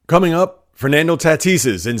Coming up, Fernando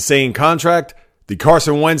Tatis's insane contract, the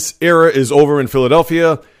Carson Wentz era is over in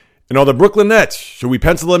Philadelphia, and are the Brooklyn Nets, should we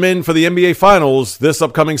pencil them in for the NBA Finals this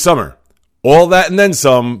upcoming summer? All that and then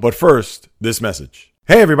some, but first, this message.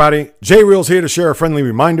 Hey everybody, J Reels here to share a friendly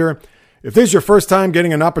reminder. If this is your first time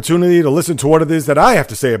getting an opportunity to listen to what it is that I have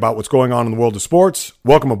to say about what's going on in the world of sports,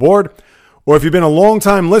 welcome aboard. Or if you've been a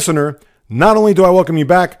long-time listener, not only do I welcome you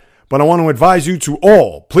back, but I want to advise you to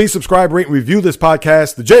all, please subscribe, rate, and review this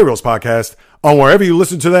podcast, the J Reels podcast, on wherever you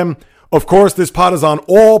listen to them. Of course, this pod is on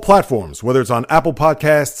all platforms, whether it's on Apple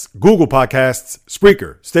Podcasts, Google Podcasts,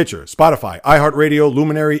 Spreaker, Stitcher, Spotify, iHeartRadio,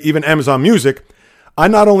 Luminary, even Amazon Music. I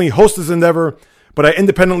not only host this endeavor, but I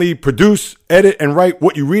independently produce, edit, and write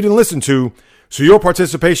what you read and listen to, so your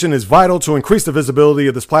participation is vital to increase the visibility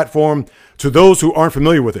of this platform to those who aren't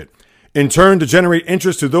familiar with it. In turn, to generate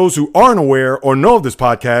interest to those who aren't aware or know of this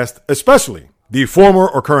podcast, especially the former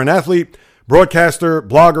or current athlete, broadcaster,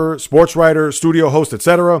 blogger, sports writer, studio host,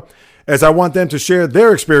 etc., as I want them to share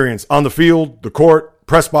their experience on the field, the court,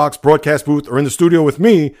 press box, broadcast booth, or in the studio with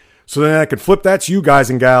me, so then I can flip that to you guys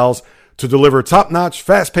and gals to deliver top-notch,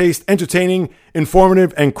 fast-paced, entertaining,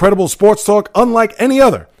 informative, and credible sports talk unlike any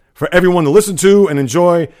other for everyone to listen to and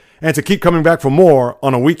enjoy, and to keep coming back for more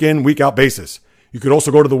on a week-in, week-out basis. You could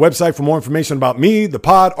also go to the website for more information about me, the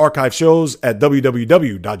pod, archive shows at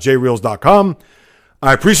www.jreels.com.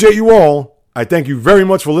 I appreciate you all. I thank you very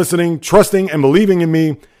much for listening, trusting, and believing in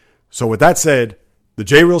me. So with that said, the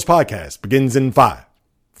J Reels podcast begins in 5,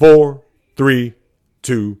 4, 3,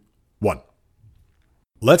 2, 1.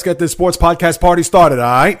 Let's get this sports podcast party started,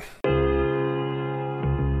 all right?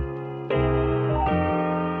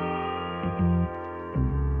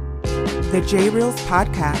 The J Reels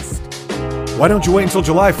podcast. Why don't you wait until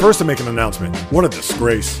July 1st to make an announcement? What a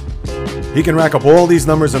disgrace. He can rack up all these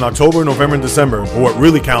numbers in October, November, and December, but what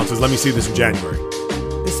really counts is let me see this in January.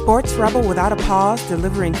 The sports rebel without a pause,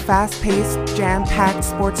 delivering fast-paced, jam-packed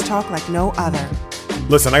sports talk like no other.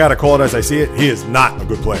 Listen, I gotta call it as I see it. He is not a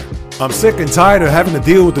good player. I'm sick and tired of having to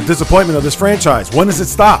deal with the disappointment of this franchise. When does it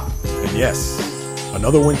stop? And yes,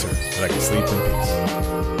 another winter that I can sleep in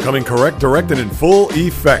peace. Coming correct, direct, and in full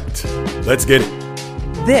effect. Let's get it.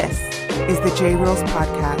 This is the J Reels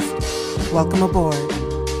podcast. Welcome aboard.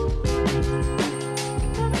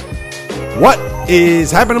 What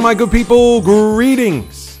is happening, my good people?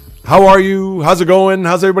 Greetings. How are you? How's it going?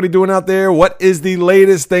 How's everybody doing out there? What is the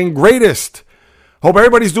latest and greatest? Hope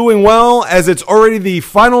everybody's doing well, as it's already the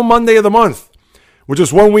final Monday of the month. We're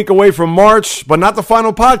just 1 week away from March, but not the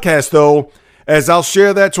final podcast, though, as I'll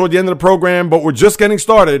share that toward the end of the program. But we're just getting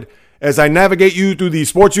started as I navigate you through the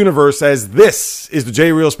sports universe, as this is the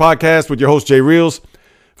J Reels podcast with your host, J Reels.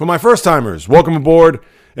 For my first timers, welcome aboard.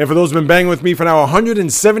 And for those who've been banging with me for now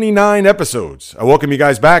 179 episodes, I welcome you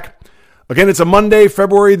guys back. Again, it's a Monday,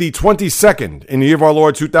 February the 22nd in the year of our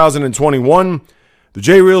Lord 2021. The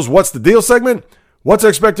J Reels What's the Deal segment. What to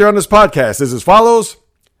expect here on this podcast is as follows.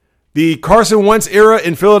 The Carson Wentz era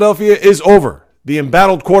in Philadelphia is over. The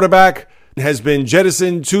embattled quarterback has been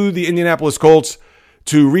jettisoned to the Indianapolis Colts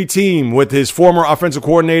to reteam with his former offensive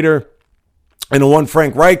coordinator and the one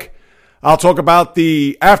Frank Reich. I'll talk about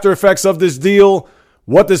the after effects of this deal,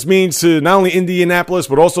 what this means to not only Indianapolis,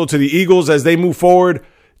 but also to the Eagles as they move forward.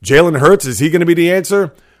 Jalen Hurts, is he going to be the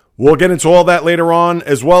answer? We'll get into all that later on,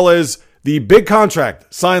 as well as the big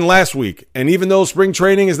contract signed last week. And even though spring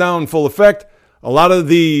training is now in full effect, a lot of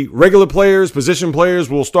the regular players, position players,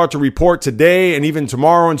 will start to report today and even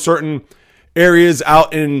tomorrow in certain areas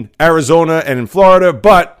out in Arizona and in Florida.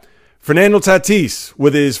 But Fernando Tatis,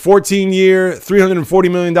 with his 14-year,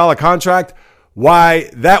 $340 million contract, why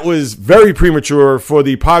that was very premature for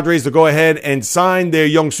the Padres to go ahead and sign their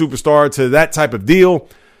young superstar to that type of deal.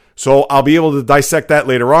 So I'll be able to dissect that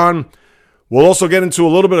later on. We'll also get into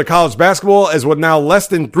a little bit of college basketball, as we're now less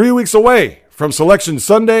than 3 weeks away from Selection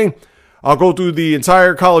Sunday. I'll go through the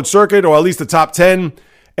entire college circuit, or at least the top 10,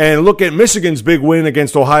 and look at Michigan's big win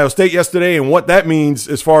against Ohio State yesterday and what that means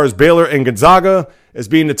as far as Baylor and Gonzaga as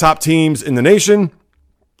being the top teams in the nation.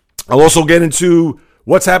 I'll also get into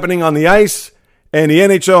what's happening on the ice, and the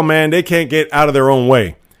NHL, man, they can't get out of their own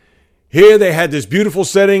way. Here they had this beautiful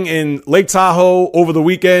setting in Lake Tahoe over the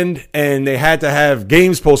weekend, and they had to have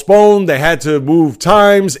games postponed. They had to move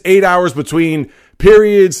times, 8 hours between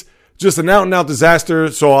periods, just an out-and-out disaster.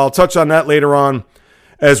 So I'll touch on that later on,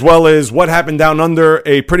 as well as what happened down under,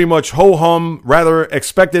 a pretty much ho-hum, rather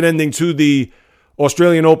expected ending to the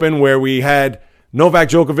Australian Open, where we had Novak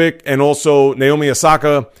Djokovic and also Naomi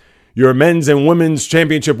Osaka, your men's and women's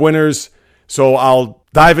championship winners. So I'll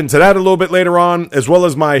dive into that a little bit later on, as well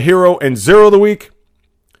as my hero and zero of the week.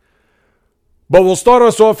 But we'll start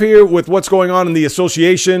us off here with what's going on in the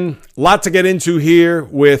association. A lot to get into here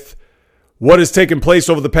with what has taken place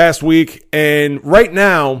over the past week. And right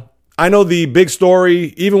now, I know the big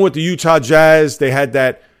story, even with the Utah Jazz, they had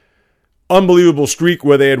that unbelievable streak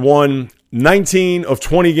where they had won 19 of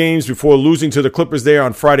 20 games before losing to the Clippers there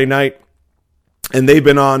on Friday night. And they've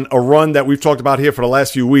been on a run that we've talked about here for the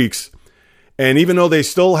last few weeks. And even though they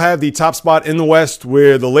still have the top spot in the West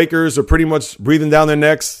where the Lakers are pretty much breathing down their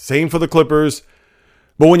necks, same for the Clippers.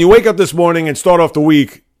 But when you wake up this morning and start off the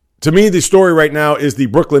week, to me, the story right now is the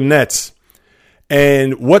Brooklyn Nets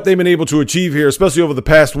and what they've been able to achieve here, especially over the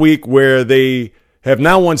past week where they have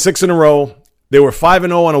now won 6 in a row. They were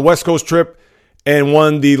 5-0 on a West Coast trip and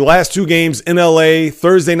won the last 2 games in LA,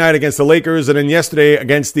 Thursday night against the Lakers and then yesterday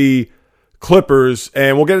against the Clippers.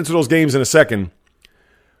 And we'll get into those games in a second.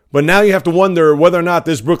 But now you have to wonder whether or not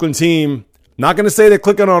this Brooklyn team, not going to say they're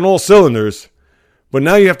clicking on all cylinders, but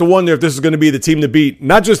now you have to wonder if this is going to be the team to beat,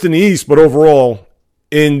 not just in the East, but overall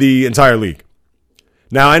in the entire league.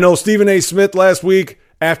 Now, I know Stephen A. Smith last week,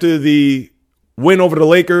 after the win over the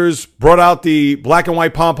Lakers, brought out the black and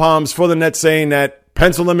white pom-poms for the Nets, saying that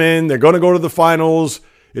pencil them in, they're going to go to the finals,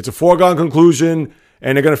 it's a foregone conclusion,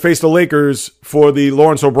 and they're going to face the Lakers for the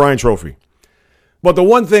Lawrence O'Brien Trophy. But the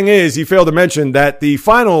one thing is, he failed to mention that the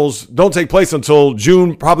finals don't take place until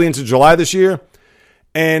June, probably into July this year.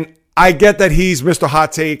 And I get that he's Mr.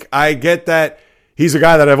 Hot Take. I get that he's a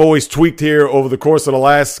guy that I've always tweaked here over the course of the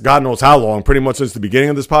last God knows how long, pretty much since the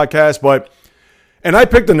beginning of this podcast. And I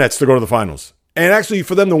picked the Nets to go to the finals and actually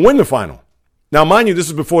for them to win the final. Now, mind you, this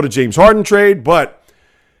is before the James Harden trade, but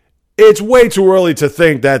it's way too early to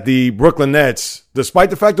think that the Brooklyn Nets, despite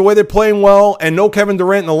the fact the way they're playing well and no Kevin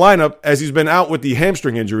Durant in the lineup as he's been out with the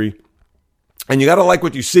hamstring injury, and you got to like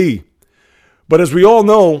what you see. But as we all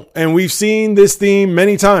know, and we've seen this theme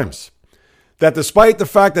many times, that despite the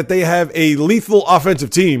fact that they have a lethal offensive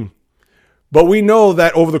team, but we know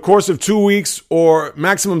that over the course of 2 weeks or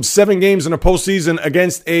maximum 7 games in a postseason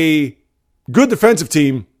against a good defensive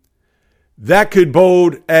team, that could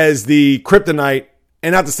bode as the kryptonite.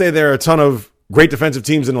 And not to say there are a ton of great defensive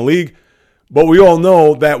teams in the league, but we all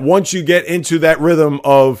know that once you get into that rhythm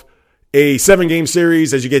of a 7-game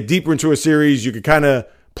series, as you get deeper into a series, you can kind of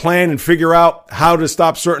plan and figure out how to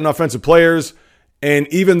stop certain offensive players. And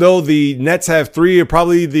even though the Nets have 3 of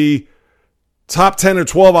probably the top 10 or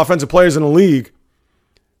 12 offensive players in the league,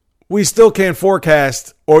 we still can't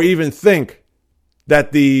forecast or even think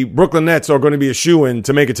that the Brooklyn Nets are going to be a shoo-in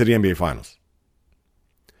to make it to the NBA Finals.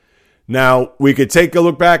 Now, we could take a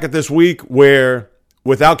look back at this week where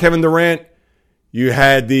without Kevin Durant, you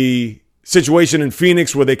had the situation in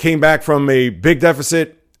Phoenix where they came back from a big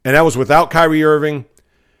deficit, and that was without Kyrie Irving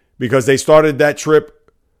because they started that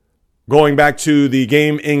trip going back to the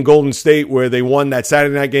game in Golden State where they won that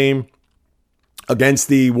Saturday night game against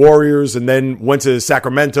the Warriors and then went to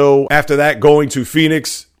Sacramento. After that, going to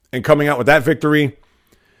Phoenix and coming out with that victory.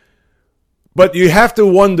 But you have to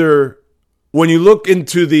wonder, when you look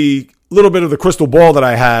into the little bit of the crystal ball that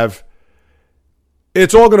I have,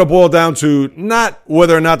 it's all going to boil down to not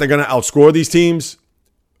whether or not they're going to outscore these teams,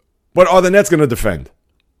 but are the Nets going to defend?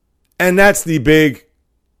 And that's the big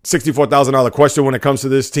 $64,000 question when it comes to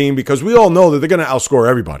this team, because we all know that they're going to outscore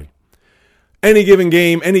everybody. Any given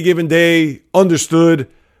game, any given day, understood.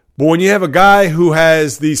 But when you have a guy who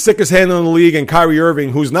has the sickest hand in the league and Kyrie Irving,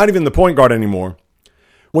 who's not even the point guard anymore,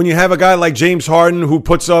 when you have a guy like James Harden who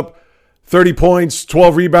puts up 30 points,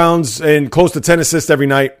 12 rebounds, and close to 10 assists every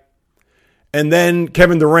night. And then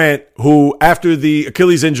Kevin Durant, who after the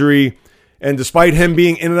Achilles injury, and despite him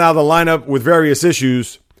being in and out of the lineup with various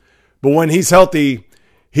issues, but when he's healthy,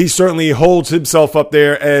 he certainly holds himself up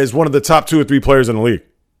there as one of the top 2 or 3 players in the league.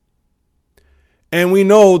 And we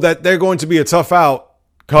know that they're going to be a tough out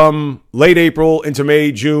come late April into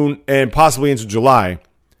May, June, and possibly into July.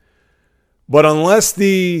 But unless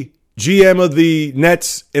the GM of the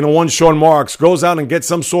Nets in a one Sean Marks goes out and gets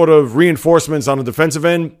some sort of reinforcements on the defensive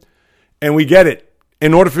end, and we get it.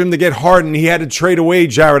 In order for him to get Harden, he had to trade away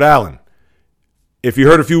Jared Allen. If you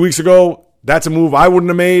heard a few weeks ago, that's a move I wouldn't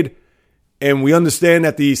have made. And we understand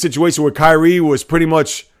that the situation with Kyrie was pretty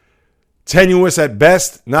much tenuous at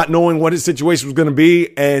best, not knowing what his situation was going to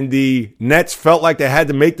be. And the Nets felt like they had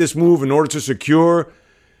to make this move in order to secure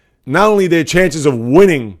not only their chances of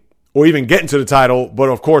winning or even getting to the title, but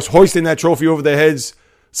of course, hoisting that trophy over their heads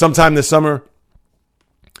sometime this summer.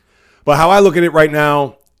 But how I look at it right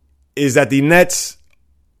now is that the Nets,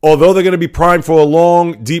 although they're going to be primed for a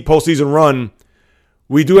long, deep postseason run,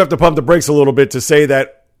 we do have to pump the brakes a little bit to say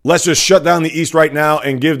that let's just shut down the East right now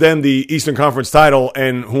and give them the Eastern Conference title,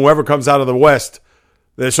 and whoever comes out of the West,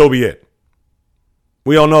 then so be it.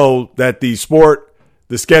 we all know that the sport,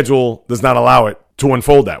 the schedule, does not allow it to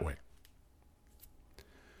unfold that way.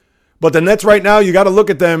 But the Nets right now, you got to look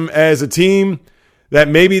at them as a team that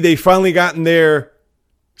maybe they finally gotten their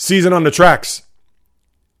season on the tracks,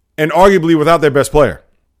 and arguably without their best player.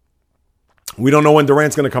 We don't know when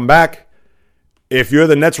Durant's going to come back. If you're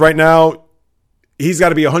the Nets right now, he's got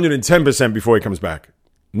to be 110% before he comes back.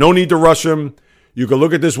 No need to rush him. You can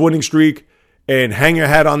look at this winning streak and hang your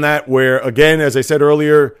hat on that, where, again, as I said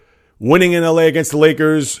earlier, winning in LA against the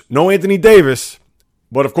Lakers, no Anthony Davis,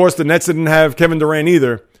 but of course the Nets didn't have Kevin Durant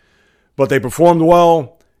either, but they performed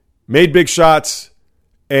well, made big shots,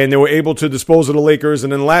 and they were able to dispose of the Lakers.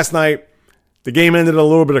 And then last night, the game ended in a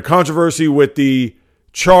little bit of controversy with the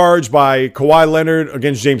charge by Kawhi Leonard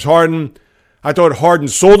against James Harden. I thought Harden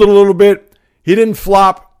sold it a little bit. He didn't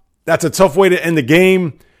flop. That's a tough way to end the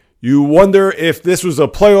game. You wonder if this was a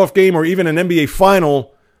playoff game or even an NBA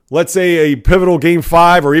final, let's say a pivotal game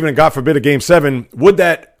 5 or even, God forbid, a game 7, would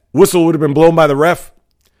that whistle would have been blown by the ref?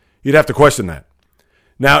 You'd have to question that.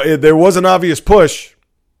 Now, if there was an obvious push.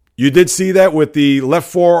 You did see that with the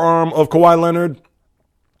left forearm of Kawhi Leonard.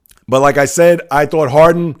 But like I said, I thought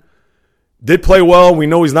Harden did play well. We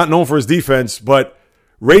know he's not known for his defense, but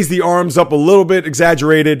raised the arms up a little bit,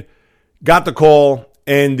 exaggerated, got the call,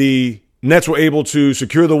 and the Nets were able to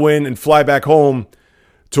secure the win and fly back home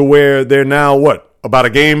to where they're now, about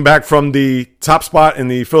a game back from the top spot in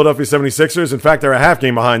the Philadelphia 76ers. In fact, they're a half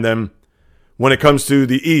game behind them when it comes to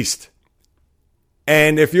the East.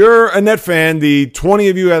 And if you're a Net fan, the 20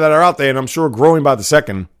 of you that are out there, and I'm sure growing by the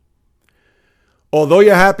second, although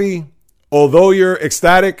you're happy, although you're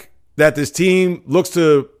ecstatic that this team looks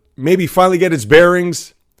to maybe finally get its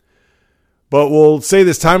bearings, but we'll say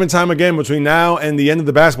this time and time again between now and the end of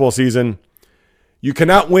the basketball season, you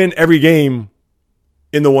cannot win every game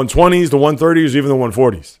in the 120s, the 130s, or even the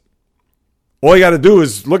 140s. All you got to do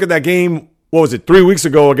is look at that game, 3 weeks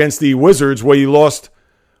ago against the Wizards, where you lost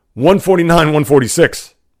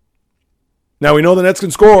 149-146. Now, we know the Nets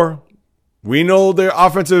can score. We know their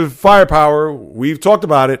offensive firepower. We've talked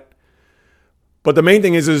about it. But the main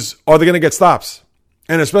thing is are they going to get stops?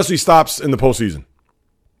 And especially stops in the postseason.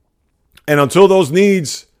 And until those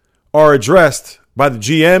needs are addressed by the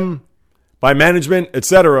GM, by management,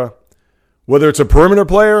 etc., whether it's a perimeter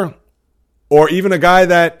player or even a guy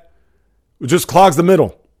that just clogs the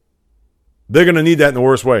middle, they're going to need that in the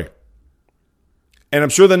worst way. And I'm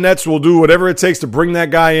sure the Nets will do whatever it takes to bring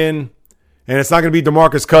that guy in. And it's not going to be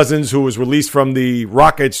DeMarcus Cousins, who was released from the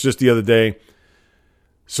Rockets just the other day.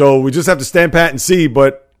 So we just have to stand pat and see.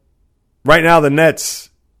 But right now, the Nets,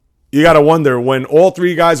 you got to wonder, when all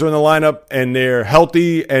three guys are in the lineup and they're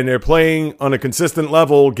healthy and they're playing on a consistent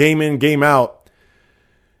level, game in, game out,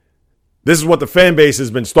 this is what the fan base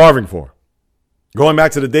has been starving for. Going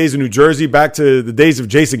back to the days of New Jersey, back to the days of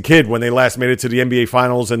Jason Kidd when they last made it to the NBA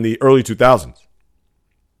Finals in the early 2000s.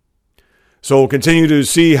 So we'll continue to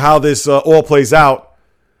see how this all plays out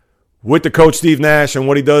with the coach Steve Nash and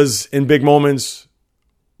what he does in big moments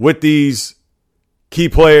with these key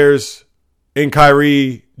players in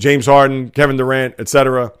Kyrie, James Harden, Kevin Durant,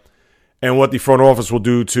 etc., and what the front office will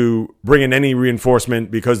do to bring in any reinforcement,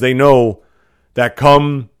 because they know that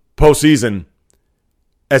come postseason,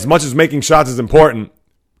 as much as making shots is important,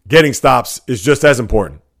 getting stops is just as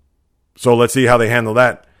important. So let's see how they handle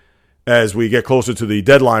that as we get closer to the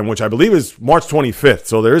deadline, which I believe is March 25th.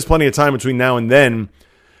 So there is plenty of time between now and then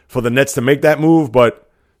for the Nets to make that move, but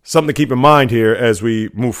something to keep in mind here as we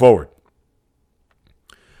move forward.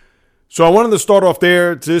 So I wanted to start off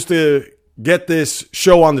there just to get this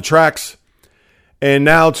show on the tracks, and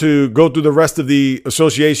now to go through the rest of the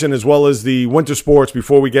association as well as the winter sports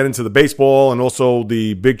before we get into the baseball and also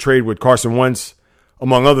the big trade with Carson Wentz,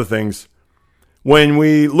 among other things. When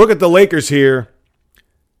we look at the Lakers here,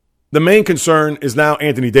 the main concern is now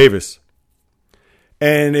Anthony Davis.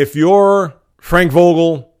 And if you're Frank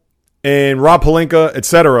Vogel and Rob Pelinka,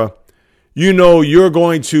 etc., you know you're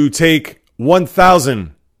going to take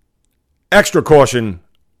 1,000 extra caution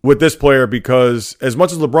with this player, because as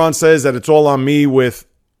much as LeBron says that it's all on me with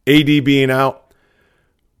AD being out,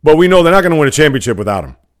 but we know they're not going to win a championship without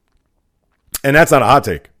him. And that's not a hot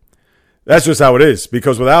take. That's just how it is,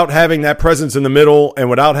 because without having that presence in the middle and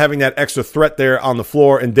without having that extra threat there on the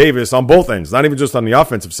floor and Davis on both ends, not even just on the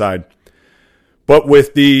offensive side, but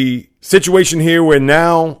with the situation here where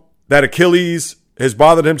now that Achilles has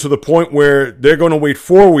bothered him to the point where they're going to wait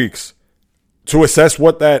 4 weeks to assess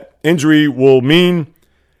what that injury will mean.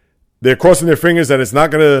 They're crossing their fingers that it's not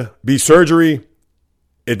going to be surgery.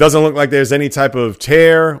 It doesn't look like there's any type of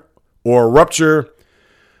tear or rupture.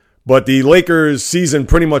 But the Lakers' season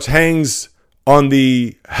pretty much hangs on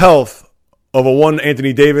the health of a one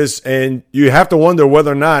Anthony Davis, and you have to wonder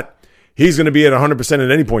whether or not he's going to be at 100%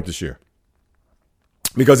 at any point this year.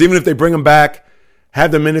 Because even if they bring him back,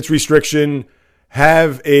 have the minutes restriction,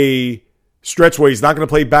 have a stretch where he's not going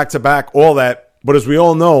to play back-to-back, all that. But as we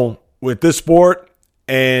all know, with this sport,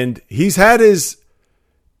 and he's had his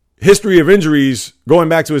history of injuries going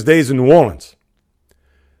back to his days in New Orleans.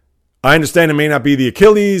 I understand it may not be the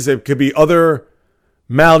Achilles. It could be other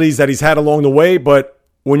maladies that he's had along the way. But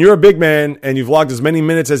when you're a big man and you've logged as many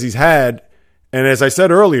minutes as he's had, and as I said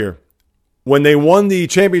earlier, when they won the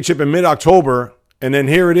championship in mid-October, and then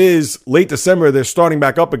here it is, late December, they're starting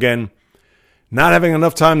back up again, not having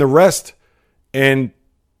enough time to rest, and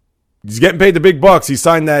he's getting paid the big bucks. He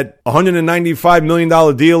signed that $195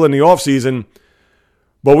 million deal in the offseason.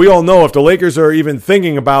 But we all know if the Lakers are even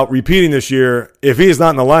thinking about repeating this year, if he is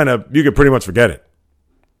not in the lineup, you could pretty much forget it.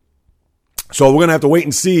 So we're going to have to wait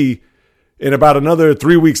and see in about another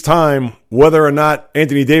 3 weeks' time whether or not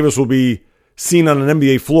Anthony Davis will be seen on an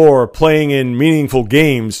NBA floor playing in meaningful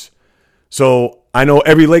games. So I know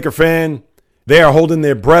every Laker fan, they are holding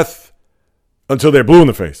their breath until they're blue in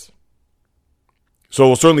the face. So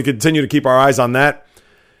we'll certainly continue to keep our eyes on that.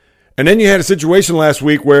 And then you had a situation last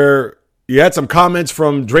week where you had some comments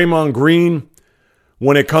from Draymond Green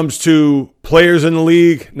when it comes to players in the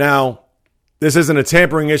league. Now, this isn't a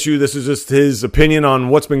tampering issue. This is just his opinion on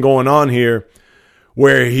what's been going on here,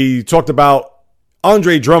 where he talked about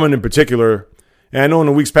Andre Drummond in particular. And I know in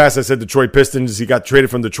the weeks past I said Detroit Pistons. He got traded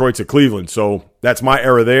from Detroit to Cleveland. So that's my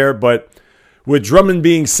error there. But with Drummond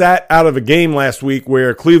being sat out of a game last week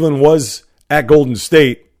where Cleveland was at Golden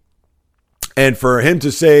State, and for him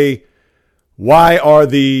to say, why are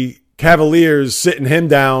the Cavaliers sitting him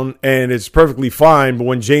down and it's perfectly fine, but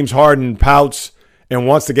when James Harden pouts and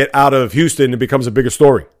wants to get out of Houston, it becomes a bigger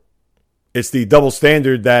story. It's the double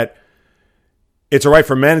standard that it's all right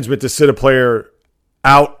for management to sit a player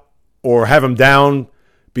out or have him down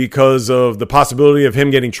because of the possibility of him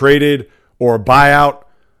getting traded or a buyout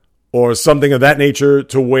or something of that nature,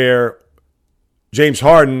 to where James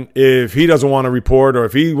Harden, if he doesn't want to report or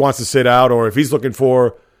if he wants to sit out or if he's looking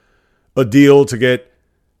for a deal to get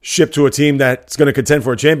shipped to a team that's going to contend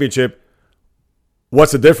for a championship,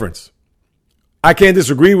 what's the difference? I can't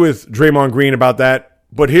disagree with Draymond Green about that,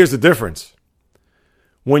 but here's the difference.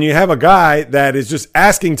 When you have a guy that is just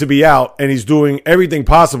asking to be out and he's doing everything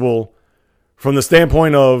possible from the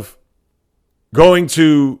standpoint of going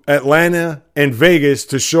to Atlanta and Vegas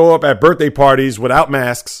to show up at birthday parties without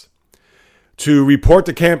masks, to report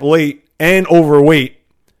to camp late and overweight,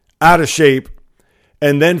 out of shape,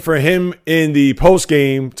 and then for him in the post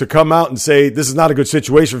game to come out and say, this is not a good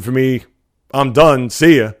situation for me, I'm done,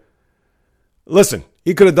 see ya. Listen,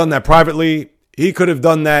 he could have done that privately. He could have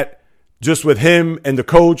done that just with him and the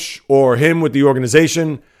coach or him with the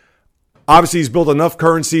organization. Obviously, he's built enough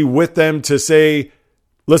currency with them to say,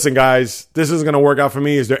 listen, guys, this isn't going to work out for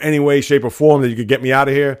me. Is there any way, shape, or form that you could get me out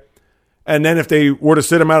of here? And then if they were to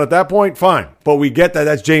sit him out at that point, fine. But we get that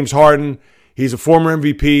that's James Harden. He's a former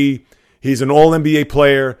MVP. He's an all-NBA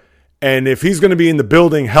player. And if he's going to be in the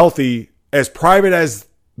building healthy, as private as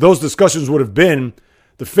those discussions would have been,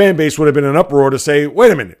 the fan base would have been in an uproar to say,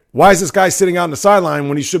 wait a minute, why is this guy sitting out on the sideline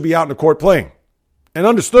when he should be out in the court playing? And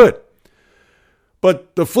understood.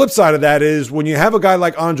 But the flip side of that is when you have a guy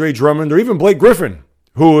like Andre Drummond or even Blake Griffin,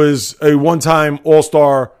 who is a one-time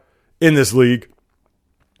all-star in this league,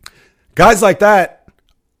 guys like that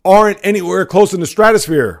aren't anywhere close in the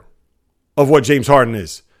stratosphere of what James Harden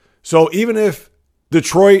is. So even if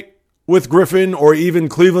Detroit with Griffin or even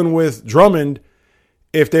Cleveland with Drummond,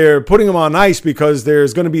 if they're putting him on ice because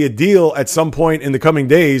there's going to be a deal at some point in the coming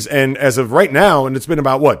days, and as of right now, and it's been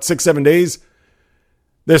about, 6-7 days,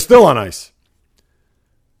 they're still on ice.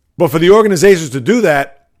 But for the organizations to do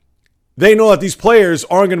that, they know that these players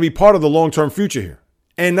aren't going to be part of the long-term future here.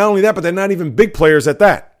 And not only that, but they're not even big players at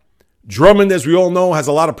that. Drummond, as we all know, has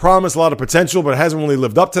a lot of promise, a lot of potential, but hasn't really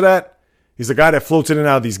lived up to that. He's a guy that floats in and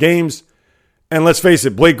out of these games. And let's face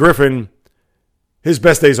it, Blake Griffin, his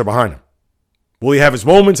best days are behind him. Will he have his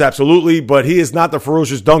moments? Absolutely. But he is not the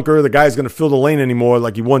ferocious dunker, the guy who's going to fill the lane anymore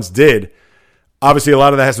like he once did. Obviously, a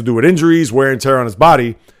lot of that has to do with injuries, wear and tear on his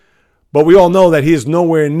body. But we all know that he is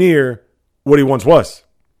nowhere near what he once was.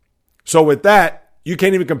 So with that, you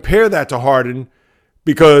can't even compare that to Harden,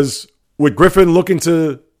 because with Griffin looking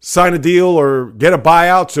to sign a deal or get a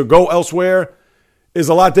buyout to go elsewhere is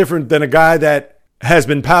a lot different than a guy that has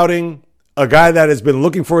been pouting, a guy that has been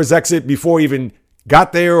looking for his exit before he even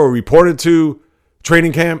got there or reported to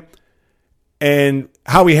training camp. And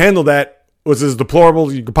how he handled that was as deplorable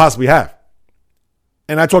as you could possibly have.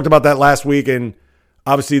 And I talked about that last week, and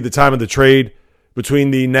obviously the time of the trade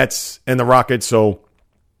between the Nets and the Rockets. So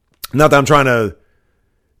not that I'm trying to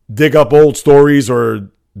dig up old stories or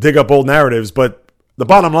dig up old narratives, but the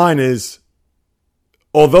bottom line is,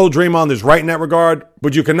 although Draymond is right in that regard,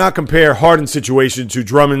 but you cannot compare Harden's situation to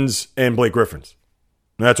Drummond's and Blake Griffin's.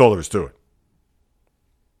 And that's all there is to it.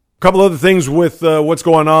 A couple other things with what's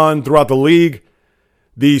going on throughout the league.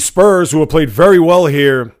 The Spurs, who have played very well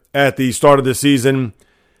here at the start of the season,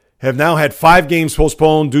 have now had 5 games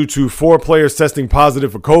postponed due to 4 players testing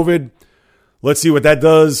positive for COVID. Let's see what that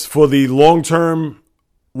does for the long term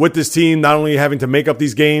with this team, not only having to make up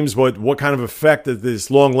these games, but what kind of effect that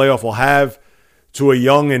this long layoff will have to a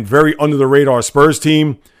young and very under-the-radar Spurs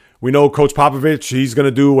team. We know Coach Popovich, he's going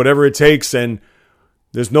to do whatever it takes, and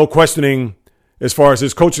there's no questioning as far as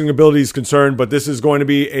his coaching ability is concerned, but this is going to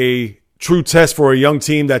be a true test for a young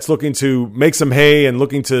team that's looking to make some hay and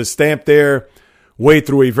looking to stamp their way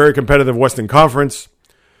through a very competitive Western Conference.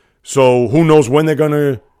 So who knows when they're going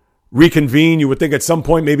to reconvene. You would think at some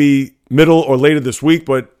point, maybe middle or later this week,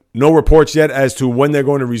 but no reports yet as to when they're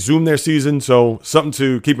going to resume their season. So something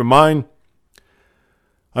to keep in mind.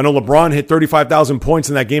 I know LeBron hit 35,000 points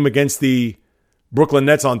in that game against the Brooklyn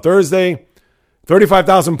Nets on Thursday.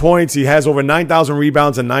 35,000 points. He has over 9,000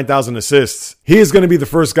 rebounds and 9,000 assists. He is going to be the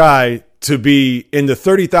first guy to be in the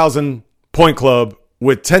 30,000 point club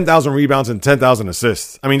with 10,000 rebounds and 10,000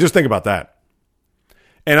 assists. I mean, just think about that.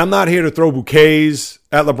 And I'm not here to throw bouquets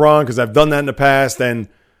at LeBron because I've done that in the past. And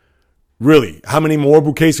really, how many more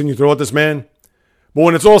bouquets can you throw at this man? But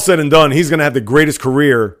when it's all said and done, he's going to have the greatest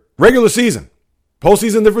career regular season.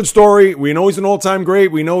 Postseason, different story. We know he's an all-time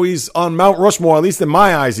great. We know he's on Mount Rushmore, at least in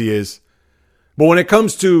my eyes he is. But when it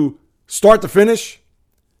comes to start to finish,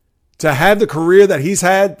 to have the career that he's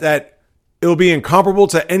had, that it'll be incomparable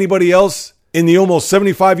to anybody else in the almost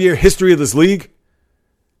 75-year history of this league,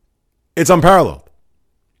 it's unparalleled.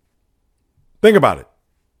 Think about it.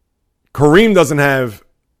 Kareem doesn't have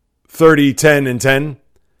 30, 10, and 10.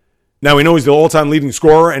 Now, we know he's the all-time leading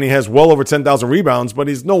scorer, and he has well over 10,000 rebounds, but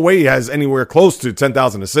he's no way he has anywhere close to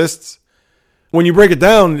 10,000 assists. When you break it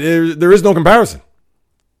down, there is no comparison.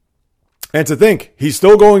 And to think, he's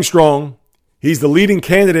still going strong. He's the leading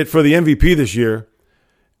candidate for the MVP this year.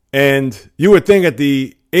 And you would think at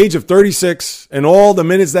the age of 36 and all the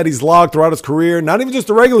minutes that he's logged throughout his career, not even just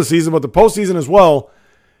the regular season, but the postseason as well,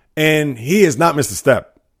 and he has not missed a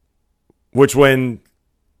step. Which when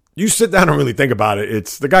you sit down and really think about it,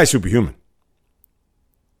 it's the guy's superhuman.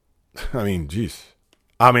 I mean, geez.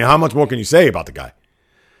 I mean, how much more can you say about the guy?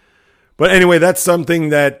 But anyway, that's something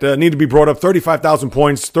that need to be brought up. 35,000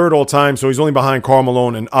 points, third all time. So he's only behind Karl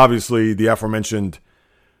Malone and obviously the aforementioned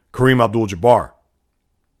Kareem Abdul-Jabbar.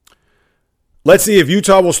 Let's see if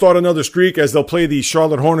Utah will start another streak as they'll play the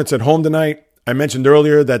Charlotte Hornets at home tonight. I mentioned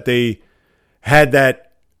earlier that they had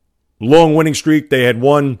that long winning streak. They had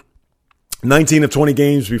won 19 of 20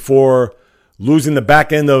 games before losing the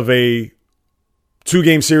back end of a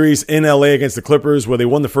 2-game series in LA against the Clippers, where they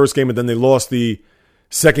won the first game and then they lost the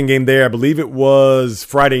second game there. I believe it was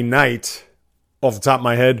Friday night off the top of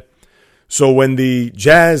my head. So when the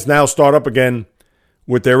Jazz now start up again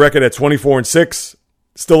with their record at 24-6,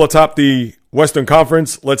 still atop the Western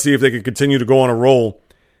Conference, let's see if they can continue to go on a roll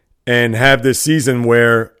and have this season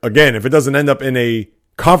where, again, if it doesn't end up in a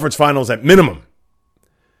conference finals at minimum,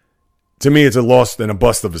 to me it's a loss and a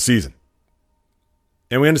bust of the season.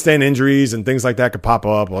 And we understand injuries and things like that could pop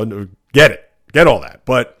up. Get it. Get all that.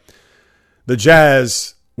 But the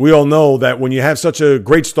Jazz, we all know that when you have such a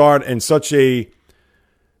great start and such a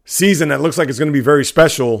season that looks like it's going to be very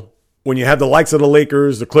special, when you have the likes of the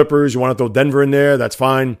Lakers, the Clippers, you want to throw Denver in there, that's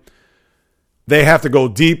fine. They have to go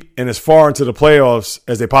deep and as far into the playoffs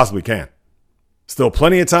as they possibly can. Still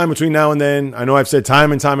plenty of time between now and then. I know I've said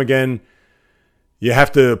time and time again, you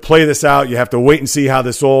have to play this out. You have to wait and see how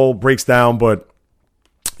this all breaks down. But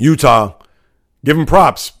Utah, give them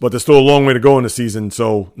props, but there's still a long way to go in the season.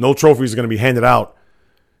 So no trophies are going to be handed out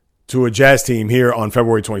to a Jazz team here on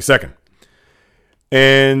February 22nd.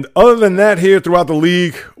 And other than that here throughout the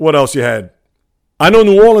league, what else you had? I know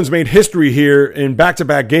New Orleans made history here in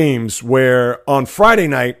back-to-back games where on Friday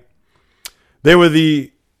night, they were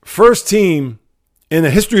the first team in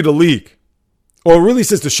the history of the league, or really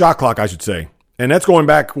since the shot clock, I should say. And that's going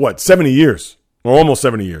back, 70 years, or almost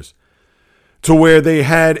 70 years, to where they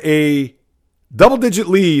had a double-digit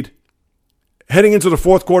lead heading into the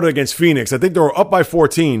fourth quarter against Phoenix. I think they were up by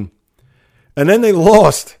 14, and then they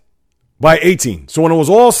lost by 18. So when it was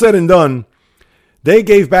all said and done, they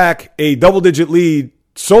gave back a double-digit lead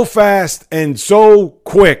so fast and so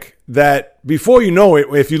quick that before you know it,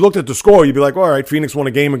 if you looked at the score, you'd be like, all right, Phoenix won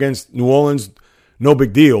a game against New Orleans, no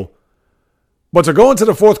big deal. But to go into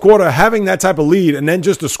the fourth quarter having that type of lead and then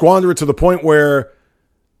just to squander it to the point where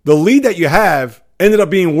the lead that you have ended up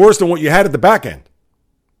being worse than what you had at the back end.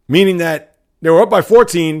 Meaning that they were up by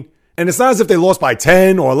 14, and it's not as if they lost by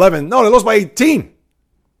 10 or 11. No, they lost by 18.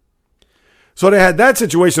 So they had that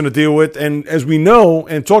situation to deal with. And as we know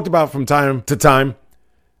and talked about from time to time,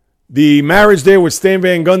 the marriage there with Stan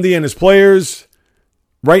Van Gundy and his players,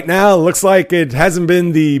 right now, it looks like it hasn't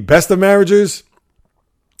been the best of marriages.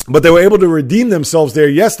 But they were able to redeem themselves there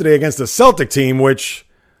yesterday against the Celtic team, which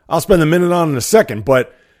I'll spend a minute on in a second.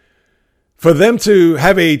 But for them to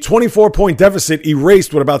have a 24-point deficit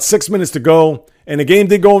erased with about 6 minutes to go, and the game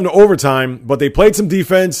did go into overtime, but they played some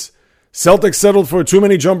defense. Celtics settled for too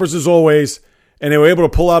many jumpers as always, and they were able to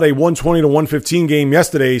pull out a 120-115 game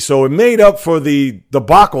yesterday. So it made up for the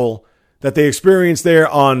debacle that they experienced there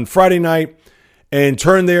on Friday night and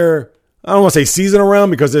turned their, I don't want to say season around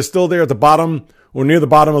because they're still there at the bottom or near the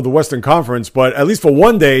bottom of the Western Conference, but at least for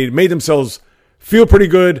one day, made themselves feel pretty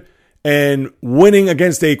good and winning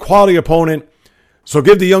against a quality opponent. So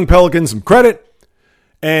give the young Pelicans some credit.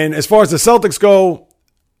 And as far as the Celtics go,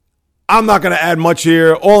 I'm not going to add much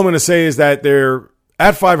here. All I'm going to say is that they're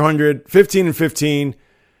at 500, 15-15.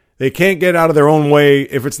 They can't get out of their own way.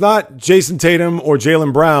 If it's not Jason Tatum or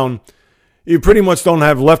Jaylen Brown, you pretty much don't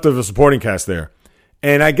have left of a supporting cast there.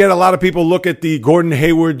 And I get a lot of people look at the Gordon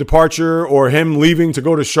Hayward departure or him leaving to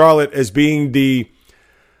go to Charlotte as being the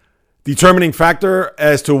determining factor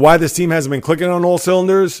as to why this team hasn't been clicking on all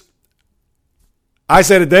cylinders. I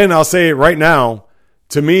said it then, I'll say it right now.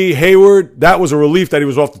 To me, Hayward, that was a relief that he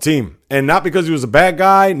was off the team. And not because he was a bad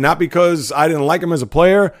guy, not because I didn't like him as a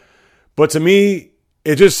player, but to me,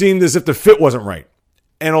 it just seemed as if the fit wasn't right.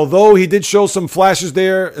 And although he did show some flashes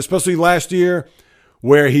there, especially last year,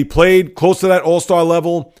 where he played close to that all-star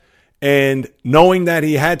level and knowing that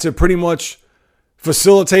he had to pretty much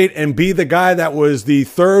facilitate and be the guy that was the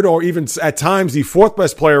third or even at times the fourth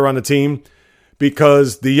best player on the team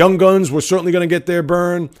because the young guns were certainly going to get their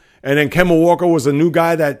burn. And then Kemba Walker was a new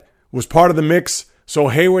guy that was part of the mix. So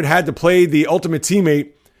Hayward had to play the ultimate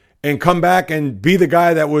teammate and come back and be the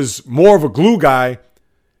guy that was more of a glue guy.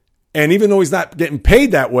 And even though he's not getting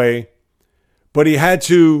paid that way, but he had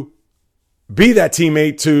to be that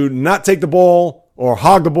teammate to not take the ball or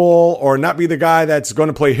hog the ball or not be the guy that's going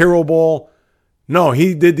to play hero ball. No,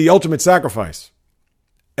 he did the ultimate sacrifice.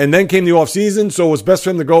 And then came the offseason, so it was best for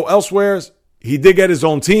him to go elsewhere. He did get his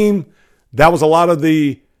own team. That was a lot of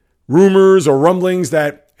the rumors or rumblings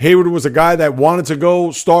that Hayward was a guy that wanted to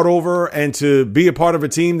go start over and to be a part of a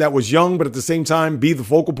team that was young, but at the same time be the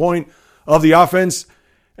focal point of the offense.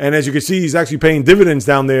 And as you can see, he's actually paying dividends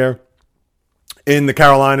down there in the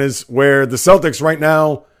Carolinas, where the Celtics right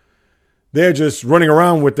now, they're just running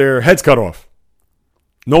around with their heads cut off.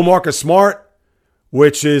 No Marcus Smart,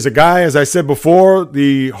 which is a guy, as I said before,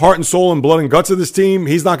 the heart and soul and blood and guts of this team.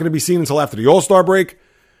 He's not going to be seen until after the All-Star break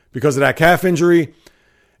because of that calf injury.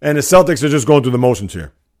 And the Celtics are just going through the motions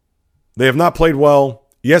here. They have not played well.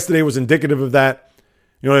 Yesterday was indicative of that.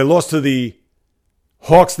 You know, they lost to the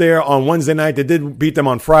Hawks there on Wednesday night. They did beat them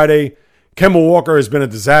on Friday. Kemba Walker has been a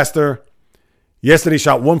disaster. Yesterday,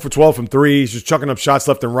 shot 1 for 12 from three. He's just chucking up shots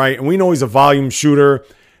left and right. And we know he's a volume shooter.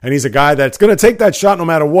 And he's a guy that's going to take that shot no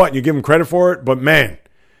matter what. You give him credit for it. But, man,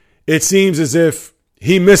 it seems as if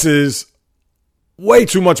he misses way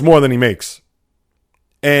too much more than he makes.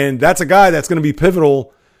 And that's a guy that's going to be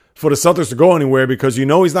pivotal for the Celtics to go anywhere because you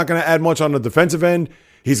know he's not going to add much on the defensive end.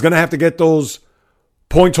 He's going to have to get those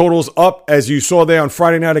point totals up, as you saw there on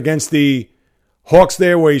Friday night against the Hawks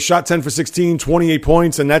there, where he shot 10 for 16, 28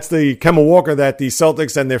 points, and that's the Kemba Walker that the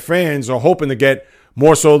Celtics and their fans are hoping to get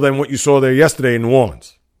more so than what you saw there yesterday in New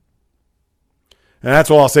Orleans. And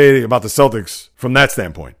that's all I'll say about the Celtics from that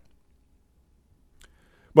standpoint.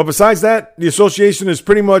 But besides that, the association is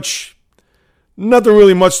pretty much nothing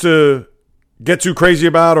really much to get too crazy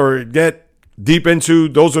about or get deep into.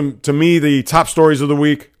 Those are, to me, the top stories of the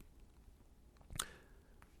week.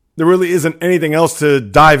 There really isn't anything else to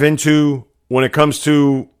dive into when it comes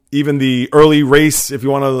to even the early race, if you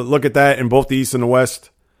want to look at that in both the East and the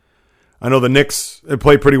West. I know the Knicks have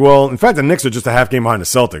played pretty well. In fact, the Knicks are just a half game behind the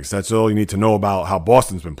Celtics. That's all you need to know about how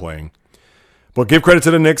Boston's been playing. But give credit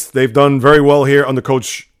to the Knicks. They've done very well here under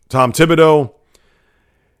Coach Tom Thibodeau.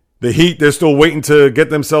 The Heat, they're still waiting to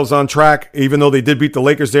get themselves on track, even though they did beat the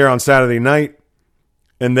Lakers there on Saturday night.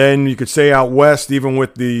 And then you could say out West, even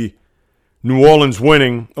with the New Orleans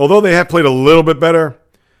winning, although they have played a little bit better,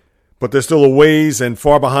 but they're still a ways and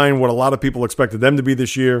far behind what a lot of people expected them to be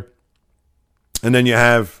this year. And then you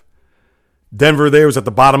have Denver there, who's at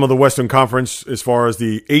the bottom of the Western Conference as far as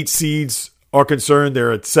the 8 seeds are concerned.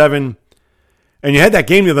 They're at 7. And you had that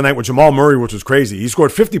game the other night with Jamal Murray, which was crazy. He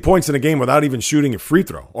scored 50 points in a game without even shooting a free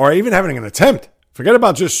throw or even having an attempt. Forget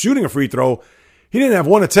about just shooting a free throw. He didn't have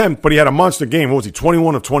one attempt, but he had a monster game. What was he,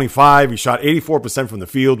 21 of 25? He shot 84% from the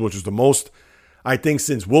field, which was the most, I think,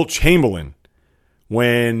 since Wilt Chamberlain,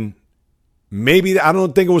 when maybe, I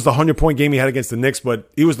don't think it was the 100-point game he had against the Knicks, but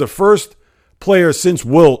he was the first player since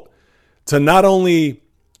Wilt to not only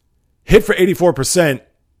hit for 84%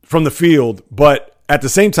 from the field, but at the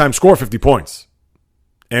same time score 50 points.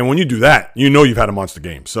 And when you do that, you know you've had a monster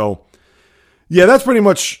game. So, yeah, that's pretty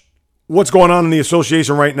much what's going on in the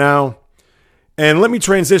association right now. And let me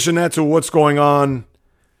transition that to what's going on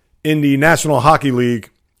in the National Hockey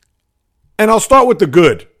League. And I'll start with the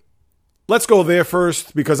good. Let's go there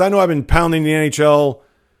first, because I know I've been pounding the NHL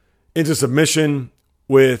into submission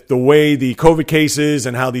with the way the COVID cases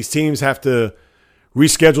and how these teams have to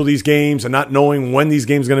reschedule these games and not knowing when these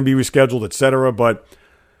games are going to be rescheduled, etc. But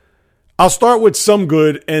I'll start with some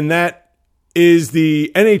good, and that is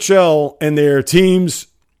the NHL and their teams.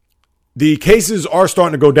 The cases are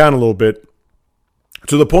starting to go down a little bit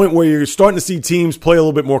to the point where you're starting to see teams play a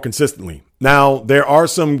little bit more consistently. Now, there are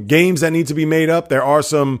some games that need to be made up. There are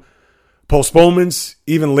some postponements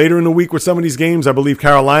even later in the week with some of these games. I believe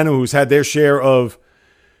Carolina, who's had their share of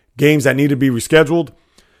games that need to be rescheduled.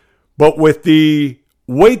 But with the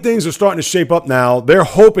way things are starting to shape up now, they're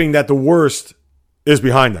hoping that the worst is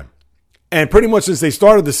behind them. And pretty much since they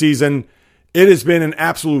started the season, it has been an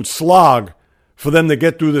absolute slog for them to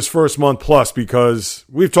get through this first month plus, because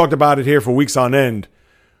we've talked about it here for weeks on end.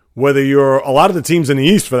 Whether you're a lot of the teams in the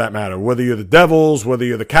East, for that matter, whether you're the Devils, whether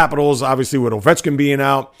you're the Capitals, obviously with Ovechkin being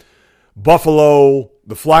out, Buffalo,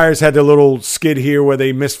 the Flyers had their little skid here where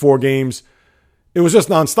they missed 4 games. It was just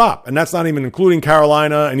nonstop. And that's not even including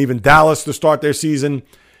Carolina and even Dallas to start their season.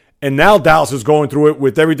 And now Dallas is going through it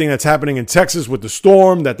with everything that's happening in Texas with the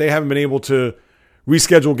storm, that they haven't been able to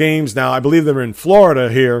reschedule games. Now, I believe they're in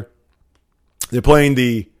Florida here. They're playing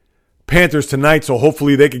the Panthers tonight, so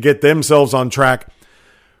hopefully they could get themselves on track.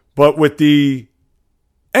 But with the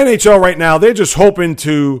NHL right now, they're just hoping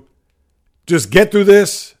to just get through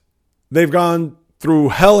this. They've gone through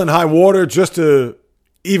hell and high water just to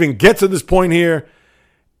even get to this point here.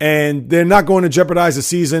 And they're not going to jeopardize the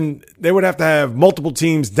season. They would have to have multiple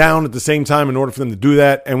teams down at the same time in order for them to do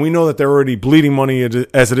that. And we know that they're already bleeding money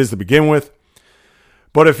as it is to begin with.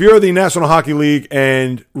 But if you're the National Hockey League,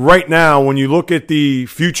 and right now, when you look at the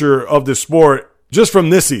future of this sport, just from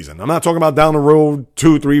this season, I'm not talking about down the road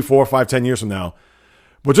 2, 3, 4, 5, 10 years from now,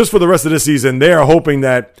 but just for the rest of this season, they are hoping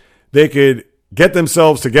that they could get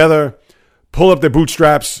themselves together, pull up their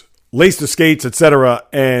bootstraps, lace the skates, etc.,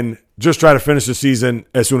 and just try to finish the season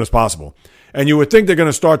as soon as possible. And you would think they're going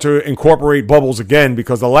to start to incorporate bubbles again,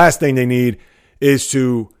 because the last thing they need is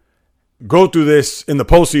to go through this in the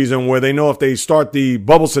postseason where they know if they start the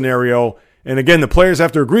bubble scenario, and again, the players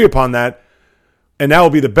have to agree upon that, and that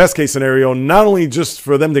will be the best case scenario, not only just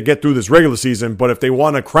for them to get through this regular season, but if they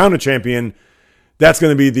want to crown a champion, that's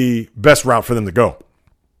going to be the best route for them to go.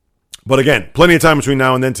 But again, plenty of time between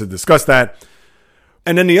now and then to discuss that.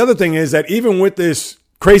 And then the other thing is that even with this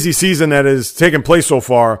crazy season that has taken place so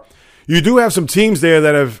far, you do have some teams there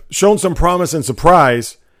that have shown some promise and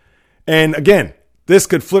surprise. And again, this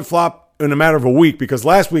could flip-flop in a matter of a week, because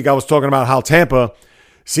last week I was talking about how Tampa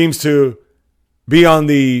seems to be on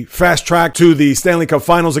the fast track to the Stanley Cup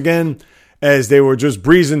Finals again, as they were just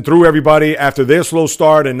breezing through everybody after their slow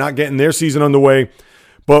start and not getting their season underway.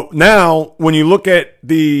 But now, when you look at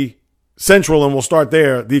the Central, and we'll start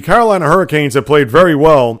there, the Carolina Hurricanes have played very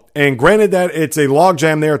well. And granted that it's a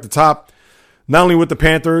logjam there at the top, not only with the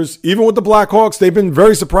Panthers, even with the Blackhawks, they've been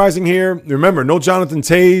very surprising here. Remember, no Jonathan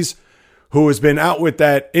Toews, who has been out with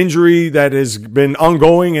that injury that has been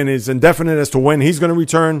ongoing and is indefinite as to when he's going to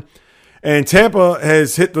return. And Tampa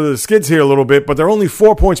has hit the skids here a little bit, but they're only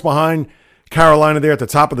 4 points behind Carolina there at the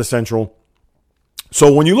top of the Central.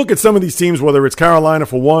 So when you look at some of these teams, whether it's Carolina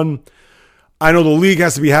for one, I know the league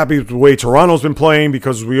has to be happy with the way Toronto's been playing,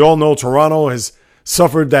 because we all know Toronto has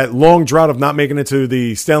suffered that long drought of not making it to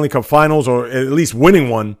the Stanley Cup Finals, or at least winning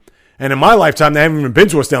one. And in my lifetime, they haven't even been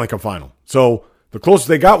to a Stanley Cup Final. So the closest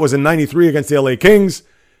they got was in 93 against the LA Kings,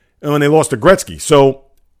 and when they lost to Gretzky. So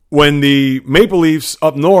when the Maple Leafs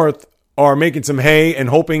up north are making some hay and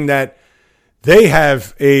hoping that they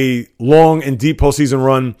have a long and deep postseason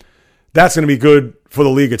run, that's going to be good for the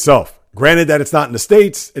league itself. Granted that it's not in the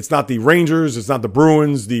States, it's not the Rangers, it's not the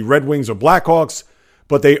Bruins, the Red Wings, or Blackhawks,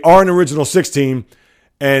 but they are an original 6 team.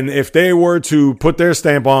 And if they were to put their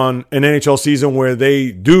stamp on an NHL season where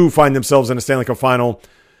they do find themselves in a Stanley Cup Final,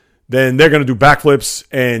 then they're going to do backflips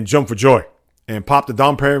and jump for joy and pop the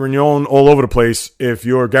Dom Perignon all over the place if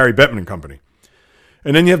you're Gary Bettman and company.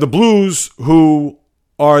 And then you have the Blues, who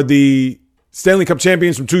are the Stanley Cup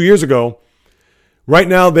champions from 2 years ago. Right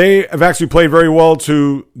now, they have actually played very well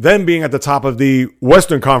to them being at the top of the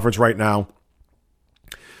Western Conference right now.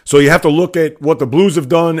 So you have to look at what the Blues have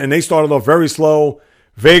done, and they started off very slow.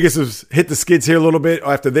 Vegas has hit the skids here a little bit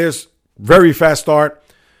after this very fast start.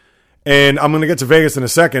 And I'm going to get to Vegas in a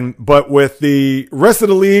second. But with the rest of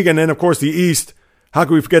the league, and then, of course, the East, how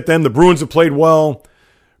can we forget them? The Bruins have played well.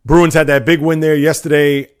 Bruins had that big win there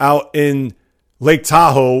yesterday out in Lake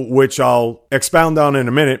Tahoe, which I'll expound on in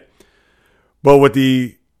a minute. But with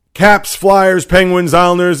the Caps, Flyers, Penguins,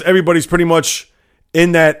 Islanders, everybody's pretty much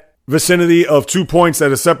in that vicinity of 2 points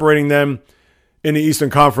that is separating them in the Eastern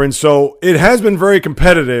Conference. So it has been very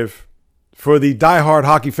competitive for the diehard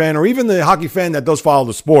hockey fan, or even the hockey fan that does follow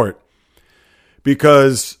the sport,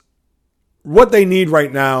 because what they need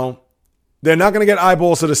right now, they're not going to get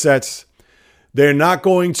eyeballs to the sets. They're not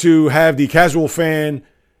going to have the casual fan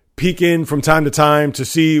peek in from time to time to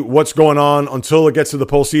see what's going on until it gets to the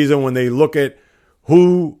postseason, when they look at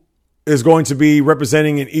who is going to be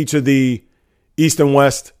representing in each of the East and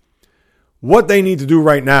West. What they need to do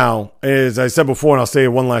right now is, I said before, and I'll say it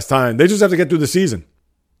one last time, they just have to get through the season.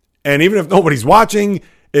 And even if nobody's watching,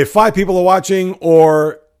 if 5 people are watching,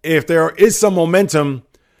 or if there is some momentum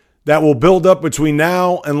that will build up between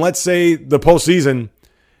now and, let's say, the postseason,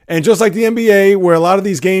 and just like the NBA, where a lot of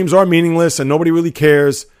these games are meaningless and nobody really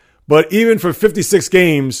cares, but even for 56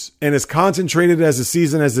 games, and as concentrated as a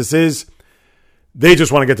season as this is, they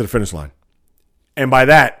just want to get to the finish line. And by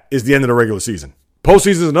that is the end of the regular season. Postseason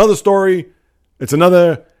is another story. It's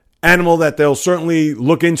another animal that they'll certainly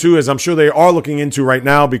look into, as I'm sure they are looking into right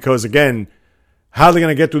now, because, again, how are they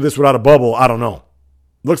going to get through this without a bubble? I don't know.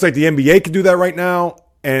 Looks like the NBA can do that right now,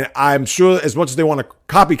 and I'm sure as much as they want to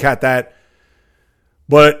copycat that,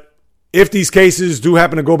 but if these cases do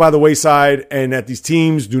happen to go by the wayside, and that these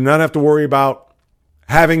teams do not have to worry about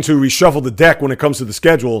having to reshuffle the deck when it comes to the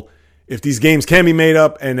schedule, if these games can be made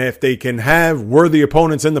up, and if they can have worthy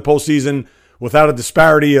opponents in the postseason without a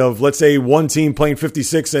disparity of, let's say, one team playing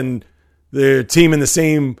 56 and the team in the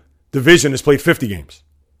same division has played 50 games.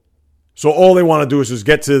 So all they want to do is just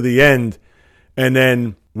get to the end and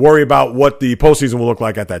then worry about what the postseason will look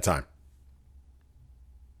like at that time.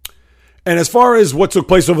 And as far as what took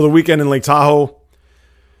place over the weekend in Lake Tahoe,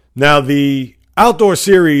 now the outdoor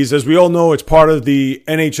series, as we all know, it's part of the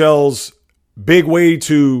NHL's big way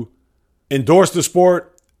to endorse the sport.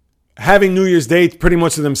 Having New Year's Day pretty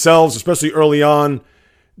much to themselves, especially early on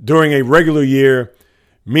during a regular year,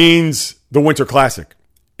 means the Winter Classic.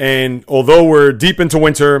 And although we're deep into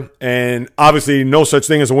winter, and obviously no such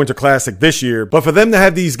thing as a Winter Classic this year, but for them to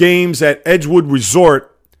have these games at Edgewood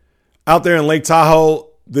Resort out there in Lake Tahoe,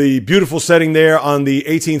 the beautiful setting there on the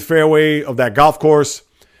 18th fairway of that golf course,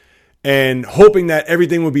 and hoping that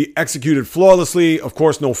everything would be executed flawlessly. Of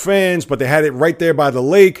course, no fans, but they had it right there by the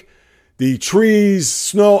lake, the trees,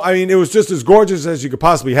 snow. I mean, it was just as gorgeous as you could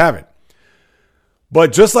possibly have it.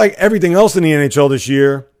 But just like everything else in the NHL this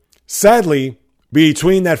year, sadly,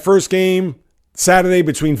 between that first game Saturday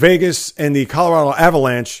between Vegas and the Colorado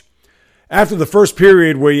Avalanche, after the first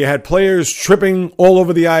period where you had players tripping all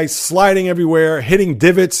over the ice, sliding everywhere, hitting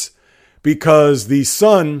divots because the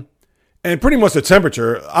sun, and pretty much the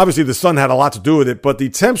temperature, obviously the sun had a lot to do with it, but the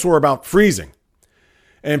temps were about freezing.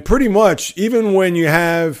 And pretty much, even when you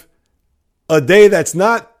have a day that's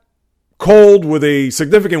not cold with a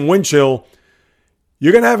significant wind chill,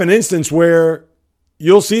 you're going to have an instance where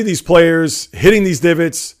you'll see these players hitting these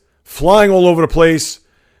divots, flying all over the place,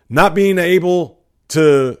 not being able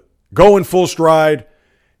to go in full stride.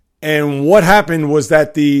 And what happened was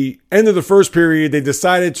that the end of the first period, they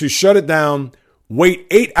decided to shut it down, wait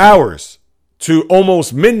 8 hours to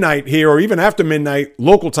almost midnight here, or even after midnight,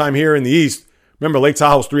 local time here in the East. Remember, Lake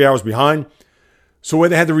Tahoe's 3 hours behind. So where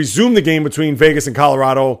they had to resume the game between Vegas and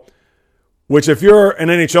Colorado, which if you're an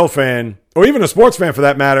NHL fan, or even a sports fan for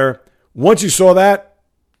that matter, once you saw that,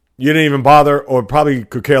 you didn't even bother, or probably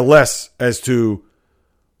could care less as to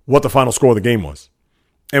what the final score of the game was.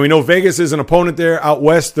 And we know Vegas is an opponent there out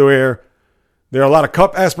west where there are a lot of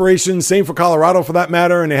cup aspirations. Same for Colorado for that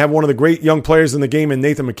matter. And they have one of the great young players in the game in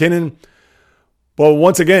Nathan McKinnon. But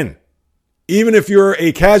once again, even if you're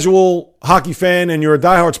a casual hockey fan and you're a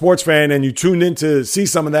diehard sports fan and you tuned in to see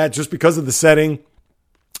some of that just because of the setting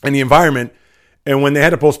and the environment, and when they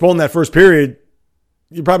had to postpone that first period,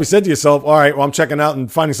 you probably said to yourself, all right, well, I'm checking out and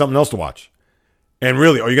finding something else to watch. And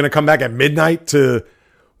really, are you going to come back at midnight to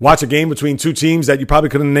watch a game between two teams that you probably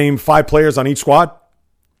could have named 5 players on each squad?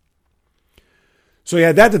 So you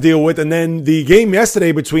had that to deal with. And then the game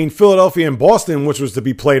yesterday between Philadelphia and Boston, which was to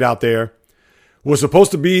be played out there, was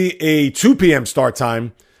supposed to be a 2 p.m. start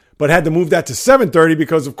time, but had to move that to 7:30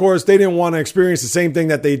 because, of course, they didn't want to experience the same thing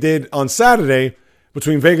that they did on Saturday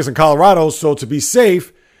between Vegas and Colorado. So to be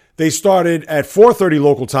safe, they started at 4:30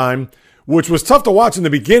 local time, which was tough to watch in the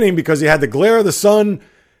beginning because you had the glare of the sun,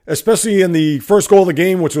 especially in the first goal of the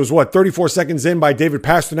game, which was, 34 seconds in by David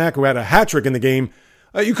Pastrnak, who had a hat trick in the game.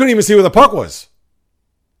 You couldn't even see where the puck was.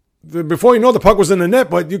 Before you know, the puck was in the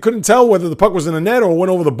net, but you couldn't tell whether the puck was in the net or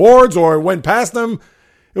went over the boards or went past them.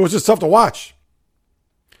 It was just tough to watch.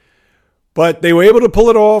 But they were able to pull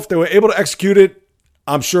it off. They were able to execute it.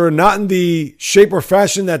 I'm sure not in the shape or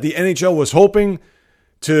fashion that the NHL was hoping,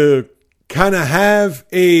 to kind of have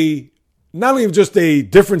not only just a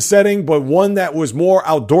different setting, but one that was more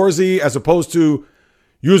outdoorsy as opposed to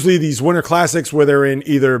usually these winter classics where they're in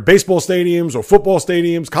either baseball stadiums or football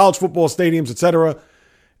stadiums, college football stadiums, etc.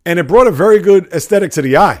 And it brought a very good aesthetic to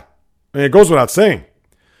the eye. And it goes without saying.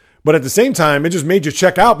 But at the same time, it just made you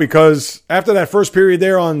check out because after that first period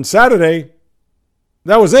there on Saturday,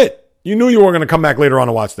 that was it. You knew you were going to come back later on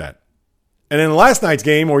to watch that. And in last night's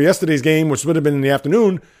game or yesterday's game, which would have been in the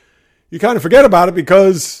afternoon, you kind of forget about it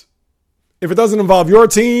because if it doesn't involve your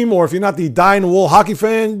team or if you're not the dyed-in-the-wool hockey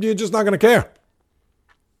fan, you're just not going to care.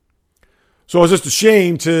 So it's just a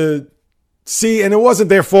shame to see, and it wasn't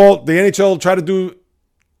their fault. The NHL tried to do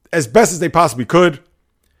as best as they possibly could.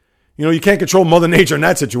 You know, you can't control Mother Nature in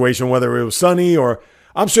that situation, whether it was sunny or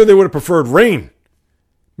I'm sure they would have preferred rain.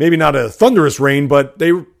 Maybe not a thunderous rain, but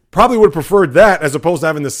they probably would have preferred that as opposed to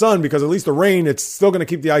having the sun because at least the rain, it's still going to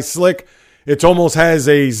keep the ice slick. It almost has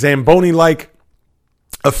a Zamboni-like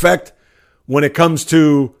effect when it comes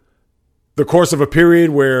to the course of a period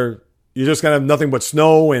where you're just going to have nothing but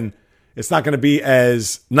snow and it's not going to be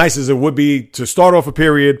as nice as it would be to start off a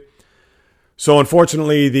period. So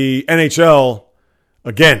unfortunately, the NHL,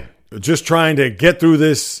 again, just trying to get through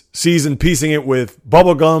this season, piecing it with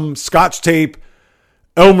bubblegum, scotch tape,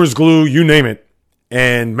 Elmer's glue, you name it.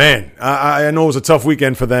 And man, I know it was a tough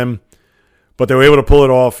weekend for them, but they were able to pull it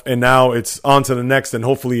off. And now it's on to the next. And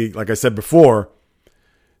hopefully, like I said before,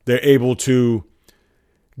 they're able to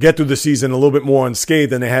get through the season a little bit more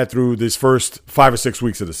unscathed than they had through this first 5 or 6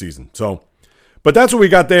 weeks of the season. So, but that's what we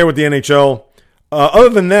got there with the NHL. Other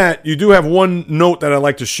than that, you do have one note that I'd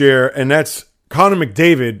like to share, and that's Connor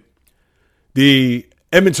McDavid, the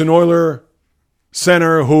Edmonton Oilers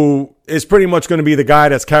center, who is pretty much going to be the guy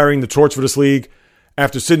that's carrying the torch for this league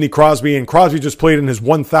after Sidney Crosby. And Crosby just played in his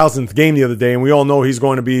 1,000th game the other day, and we all know he's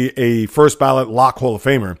going to be a first ballot lock Hall of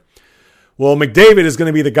Famer. Well, McDavid is going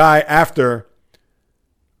to be the guy after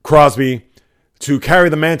Crosby to carry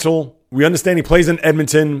the mantle. We understand he plays in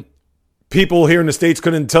Edmonton. People here in the States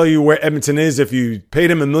couldn't tell you where Edmonton is if you paid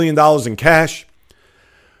him $1 million in cash.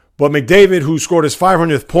 But McDavid, who scored his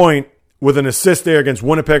 500th point with an assist there against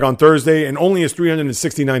Winnipeg on Thursday and only his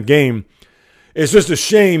 369th game, it's just a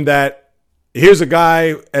shame that here's a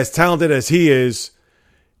guy as talented as he is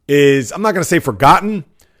I'm not going to say forgotten,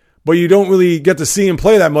 but you don't really get to see him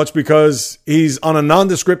play that much because he's on a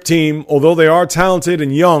nondescript team, although they are talented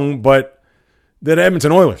and young, but they're the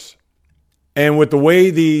Edmonton Oilers. And with the way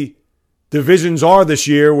the divisions are this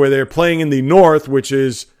year, where they're playing in the North, which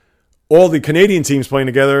is all the Canadian teams playing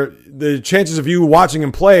together, the chances of you watching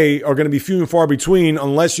him play are going to be few and far between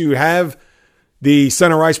unless you have the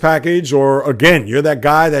center ice package or, again, you're that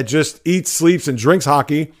guy that just eats, sleeps, and drinks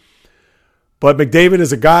hockey. But McDavid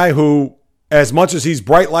is a guy who, as much as he's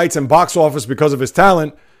bright lights and box office because of his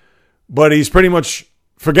talent, but he's pretty much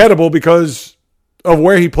forgettable because of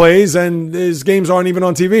where he plays and his games aren't even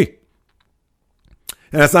on TV.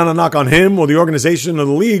 And that's not a knock on him or the organization or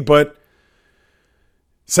the league, but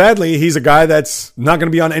sadly, he's a guy that's not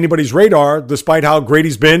going to be on anybody's radar despite how great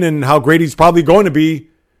he's been and how great he's probably going to be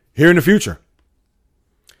here in the future.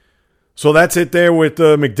 So that's it there with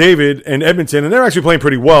McDavid and Edmonton, and they're actually playing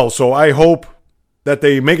pretty well. So I hope that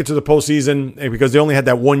they make it to the postseason because they only had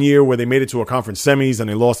that 1 year where they made it to a conference semis and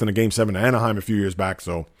they lost in a Game 7 to Anaheim a few years back.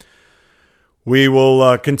 So we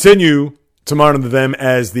will continue to monitor them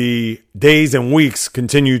as the days and weeks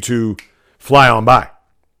continue to fly on by.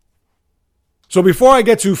 So before I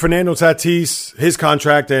get to Fernando Tatis, his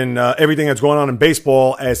contract, and everything that's going on in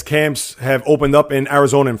baseball as camps have opened up in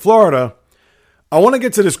Arizona and Florida, I want to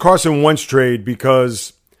get to this Carson Wentz trade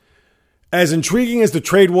because as intriguing as the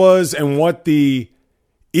trade was and what the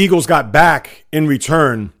Eagles got back in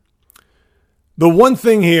return, the one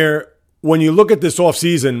thing here, when you look at this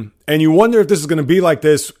offseason and you wonder if this is going to be like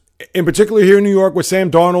this, in particular here in New York with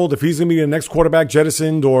Sam Darnold, if he's going to be the next quarterback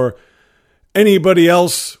jettisoned or anybody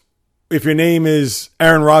else if your name is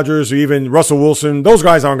Aaron Rodgers or even Russell Wilson, those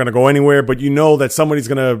guys aren't going to go anywhere, but you know that somebody's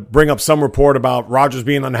going to bring up some report about Rodgers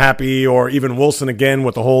being unhappy or even Wilson again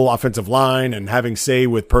with the whole offensive line and having say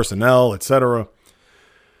with personnel, etc.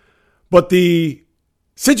 But the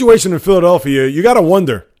situation in Philadelphia, you got to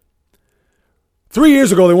wonder. 3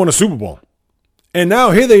 years ago, they won a Super Bowl. And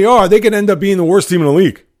now here they are. They could end up being the worst team in the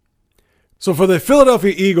league. So for the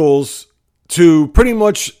Philadelphia Eagles to pretty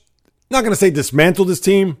much, not going to say dismantle this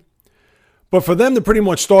team, but for them to pretty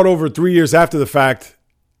much start over 3 years after the fact,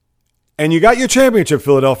 and you got your championship,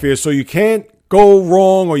 Philadelphia, so you can't go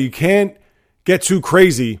wrong or you can't get too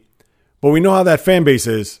crazy, but we know how that fan base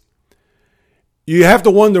is. You have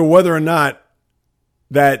to wonder whether or not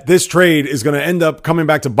that this trade is going to end up coming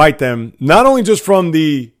back to bite them, not only just from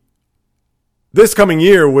this coming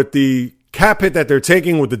year with the cap hit that they're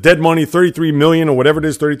taking with the dead money, $33 million or whatever it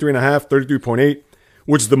is, 33.5, 33.8,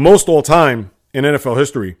 which is the most all time in NFL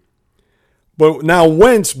history. But now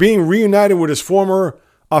Wentz being reunited with his former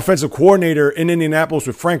offensive coordinator in Indianapolis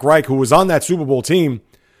with Frank Reich, who was on that Super Bowl team.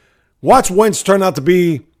 Watch Wentz turn out to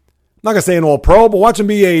be, I'm not going to say an all-pro, but watch him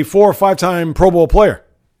be a 4 or 5-time Pro Bowl player.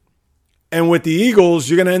 And with the Eagles,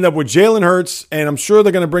 you're going to end up with Jalen Hurts, and I'm sure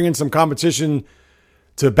they're going to bring in some competition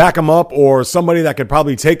to back him up or somebody that could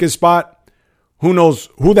probably take his spot. Who knows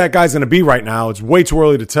who that guy's going to be right now? It's way too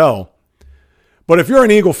early to tell. But if you're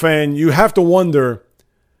an Eagle fan, you have to wonder,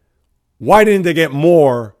 why didn't they get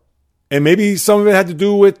more? And maybe some of it had to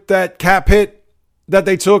do with that cap hit that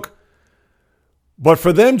they took. But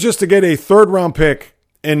for them just to get a 3rd-round pick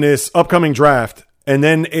in this upcoming draft and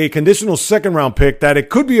then a conditional 2nd-round pick that it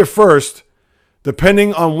could be a 1st,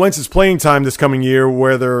 depending on Wentz's playing time this coming year,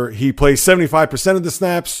 whether he plays 75% of the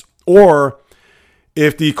snaps or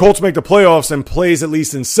if the Colts make the playoffs and plays at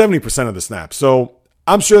least in 70% of the snaps. So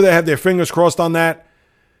I'm sure they have their fingers crossed on that.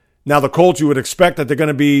 Now, the Colts, you would expect that they're going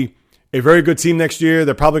to be a very good team next year.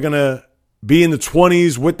 They're probably going to be in the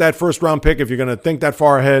 20s with that 1st-round pick if you're going to think that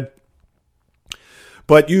far ahead.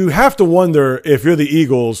 But you have to wonder, if you're the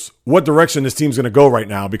Eagles, what direction this team's going to go right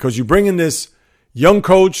now, because you bring in this young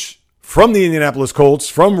coach from the Indianapolis Colts,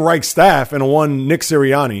 from Reich's staff, and one Nick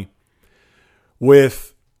Sirianni,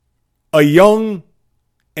 with a young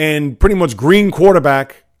and pretty much green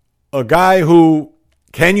quarterback, a guy who,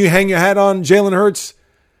 can you hang your hat on Jalen Hurts?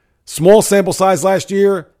 Small sample size last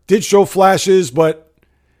year, did show flashes, but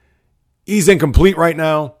he's incomplete right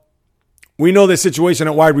now. We know the situation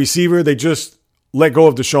at wide receiver. They just let go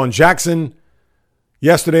of Deshaun Jackson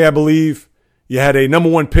yesterday, I believe. You had a number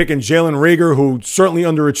 1 pick in Jalen Reagor, who certainly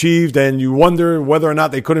underachieved, and you wonder whether or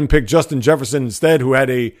not they couldn't pick Justin Jefferson instead, who had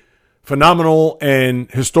a phenomenal and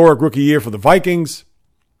historic rookie year for the Vikings.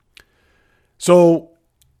 So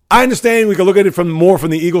I understand we can look at it more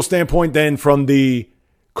from the Eagles standpoint than from the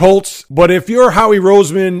Colts. But if you're Howie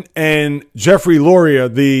Roseman and Jeffrey Luria,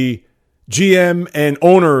 the GM and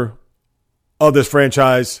owner of this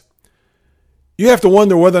franchise, you have to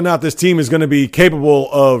wonder whether or not this team is going to be capable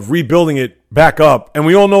of rebuilding it back up. And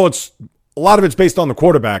we all know a lot of it's based on the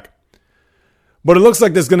quarterback. But it looks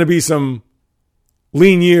like there's going to be some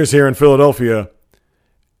lean years here in Philadelphia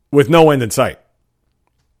with no end in sight.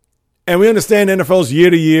 And we understand NFL's year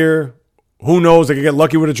to year. Who knows? They could get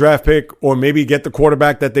lucky with a draft pick or maybe get the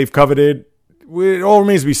quarterback that they've coveted. It all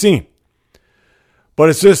remains to be seen. But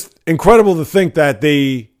it's just incredible to think that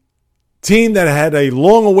the team that had a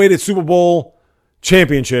long-awaited Super Bowl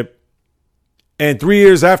championship, and 3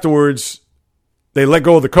 years afterwards, they let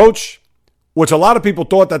go of the coach, which a lot of people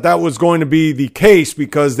thought that was going to be the case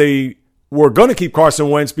because they were going to keep Carson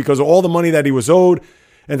Wentz because of all the money that he was owed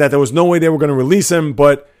and that there was no way they were going to release him.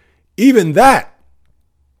 But even that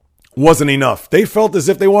wasn't enough. They felt as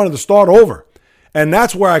if they wanted to start over. And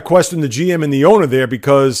that's where I question the GM and the owner there,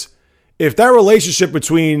 because if that relationship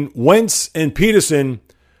between Wentz and Peterson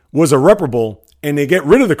was irreparable and they get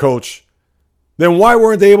rid of the coach, then why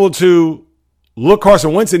weren't they able to look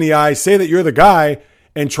Carson Wentz in the eye, say that you're the guy,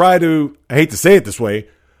 and try to, I hate to say it this way,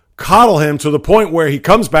 coddle him to the point where he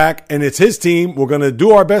comes back and it's his team. We're going to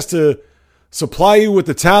do our best to supply you with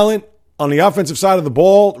the talent on the offensive side of the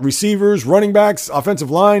ball, receivers, running backs, offensive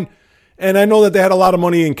line. And I know that they had a lot of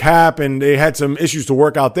money in cap and they had some issues to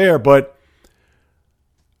work out there, but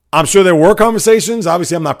I'm sure there were conversations.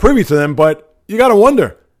 Obviously, I'm not privy to them, but you got to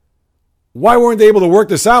wonder, why weren't they able to work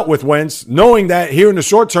this out with Wentz, knowing that here in the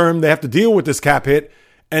short term, they have to deal with this cap hit,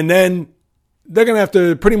 and then they're going to have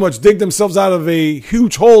to pretty much dig themselves out of a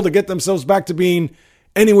huge hole to get themselves back to being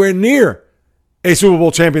anywhere near a Super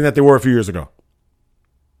Bowl champion that they were a few years ago.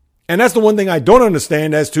 And that's the one thing I don't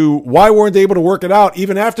understand as to why weren't they able to work it out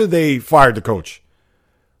even after they fired the coach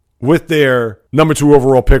with their number 2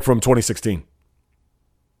 overall pick from 2016.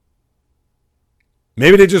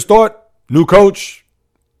 Maybe they just thought, new coach,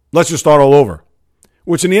 let's just start all over.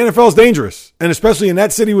 Which in the NFL is dangerous, and especially in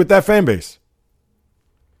that city with that fan base.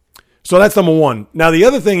 So that's number one. Now, the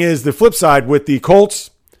other thing is the flip side with the Colts.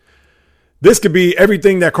 This could be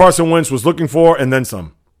everything that Carson Wentz was looking for and then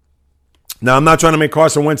some. Now, I'm not trying to make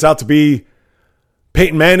Carson Wentz out to be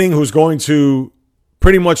Peyton Manning, who's going to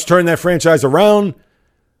pretty much turn that franchise around.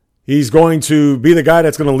 He's going to be the guy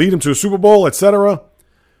that's going to lead him to a Super Bowl, etc.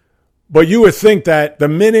 But you would think that the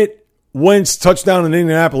minute Wentz touched down in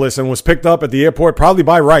Indianapolis and was picked up at the airport, probably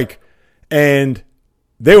by Reich, and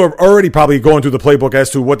they were already probably going through the playbook as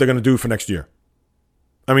to what they're going to do for next year.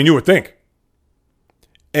 I mean, you would think.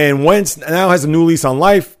 And Wentz now has a new lease on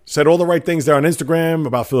life, said all the right things there on Instagram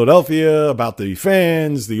about Philadelphia, about the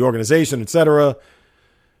fans, the organization, etc.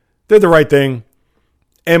 Did the right thing.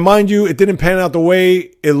 And mind you, it didn't pan out the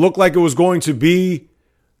way it looked like it was going to be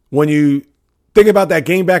when you think about that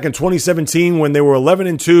game back in 2017 when they were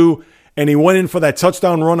 11-2 and he went in for that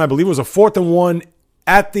touchdown run. I believe it was a 4th and 1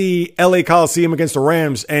 at the LA Coliseum against the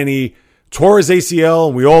Rams, and he tore his ACL.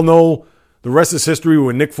 And we all know the rest is history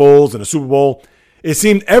with Nick Foles and the Super Bowl. It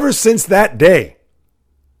seemed ever since that day,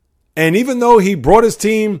 and even though he brought his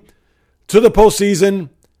team to the postseason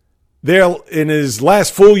there in his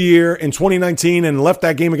last full year in 2019 and left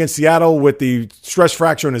that game against Seattle with the stress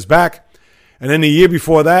fracture in his back, and then the year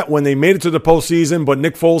before that when they made it to the postseason, but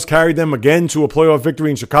Nick Foles carried them again to a playoff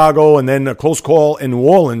victory in Chicago and then a close call in New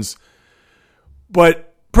Orleans.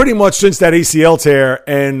 But pretty much since that ACL tear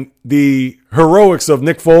and the heroics of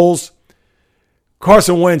Nick Foles,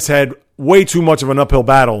 Carson Wentz had way too much of an uphill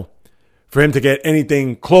battle for him to get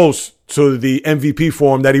anything close to the MVP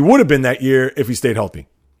form that he would have been that year if he stayed healthy.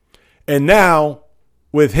 And now,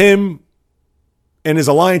 with him and his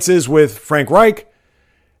alliances with Frank Reich,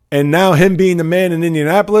 and now him being the man in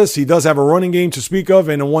Indianapolis, he does have a running game to speak of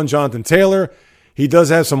and a one Jonathan Taylor. He does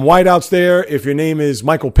have some wideouts there. If your name is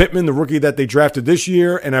Michael Pittman, the rookie that they drafted this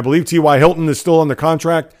year, and I believe T.Y. Hilton is still under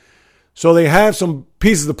contract. So they have some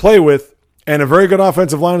pieces to play with and a very good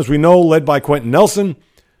offensive line, as we know, led by Quentin Nelson.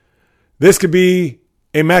 This could be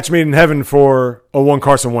a match made in heaven for a one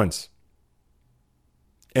Carson Wentz.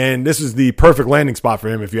 And this is the perfect landing spot for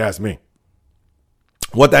him, if you ask me.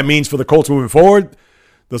 What that means for the Colts moving forward,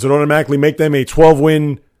 does it automatically make them a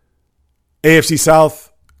 12-win AFC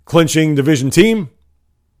South clinching division team?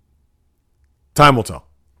 Time will tell.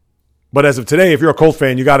 But as of today, if you're a Colts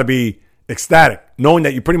fan, you got to be ecstatic, knowing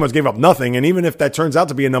that you pretty much gave up nothing. And even if that turns out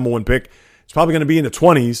to be a number one pick, it's probably going to be in the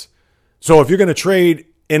 20s. So if you're going to trade,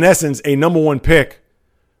 in essence, a number one pick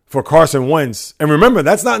for Carson Wentz, and remember,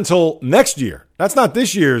 that's not until next year. That's not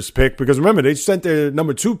this year's pick, because remember, they sent their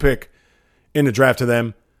number 2 pick in the draft to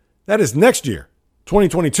them. That is next year,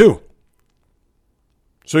 2022.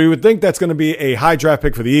 So you would think that's going to be a high draft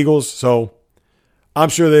pick for the Eagles. So I'm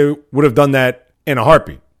sure they would have done that in a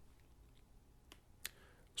heartbeat.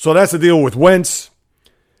 So that's the deal with Wentz.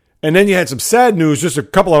 And then you had some sad news just a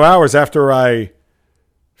couple of hours after I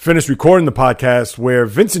finished recording the podcast, where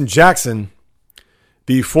Vincent Jackson,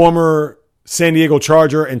 the former San Diego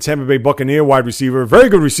Charger and Tampa Bay Buccaneer wide receiver, very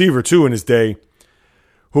good receiver too in his day,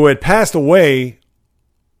 who had passed away.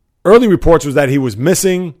 Early reports was that he was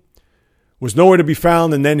missing, was nowhere to be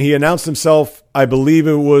found, and then he announced himself, I believe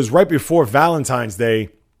it was right before Valentine's Day,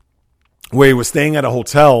 where he was staying at a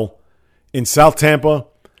hotel in South Tampa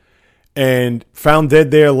and found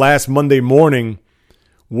dead there last Monday morning,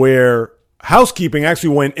 where housekeeping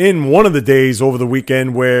actually went in one of the days over the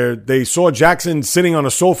weekend where they saw Jackson sitting on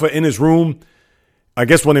a sofa in his room. I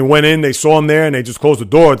guess when they went in, they saw him there and they just closed the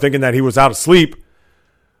door thinking that he was out of sleep.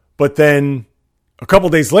 But then a couple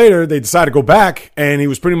days later, they decided to go back and he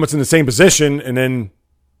was pretty much in the same position, and then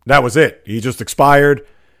that was it. He just expired.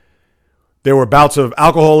 There were bouts of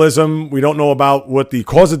alcoholism. We don't know about what the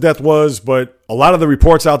cause of death was, but a lot of the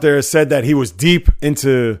reports out there said that he was deep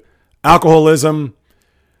into alcoholism.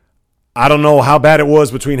 I don't know how bad it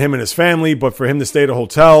was between him and his family, but for him to stay at a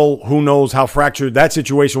hotel, who knows how fractured that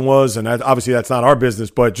situation was. And obviously that's not our business,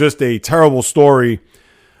 but just a terrible story,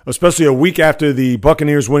 especially a week after the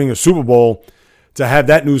Buccaneers winning a Super Bowl, to have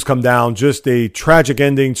that news come down. Just a tragic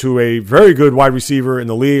ending to a very good wide receiver in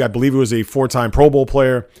the league. I believe he was a 4-time Pro Bowl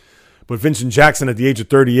player. But Vincent Jackson at the age of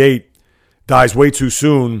 38 dies way too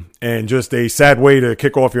soon, and just a sad way to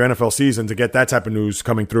kick off your NFL season to get that type of news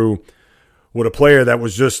coming through with a player that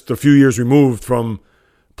was just a few years removed from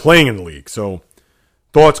playing in the league. So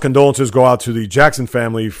thoughts, condolences go out to the Jackson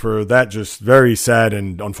family for that just very sad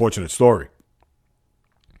and unfortunate story.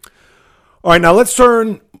 All right, now let's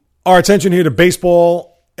turn our attention here to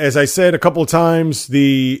baseball. As I said a couple of times,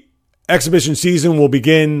 the exhibition season will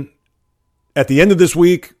begin at the end of this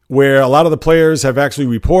week where a lot of the players have actually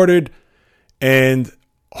reported, and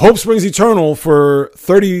hope springs eternal for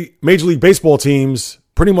 30 Major League Baseball teams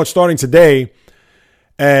pretty much starting today,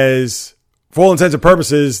 as for all intents and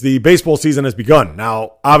purposes, the baseball season has begun.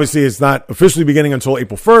 Now, obviously, it's not officially beginning until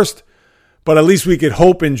April 1st, but at least we could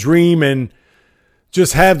hope and dream and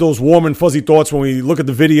just have those warm and fuzzy thoughts when we look at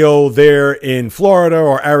the video there in Florida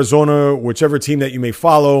or Arizona, whichever team that you may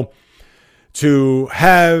follow, to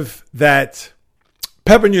have that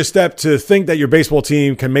pep in your step to think that your baseball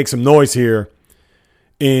team can make some noise here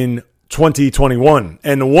in 2021.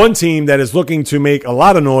 And the one team that is looking to make a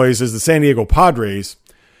lot of noise is the San Diego Padres.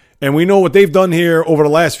 And we know what they've done here over the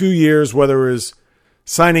last few years, whether it was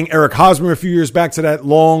signing Eric Hosmer a few years back to that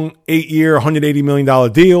long 8-year, $180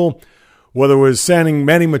 million deal, whether it was signing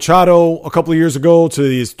Manny Machado a couple of years ago to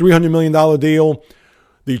his $300 million deal,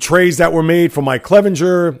 the trades that were made for Mike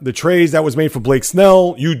Clevenger, the trades that was made for Blake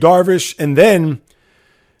Snell, Yu Darvish, and then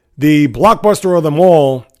the blockbuster of them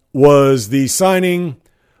all was the signing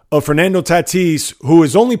of Fernando Tatis, who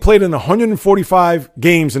has only played in 145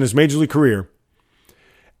 games in his Major League career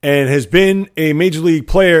and has been a Major League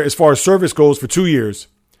player as far as service goes for 2 years.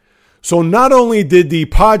 So not only did the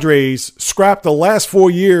Padres scrap the last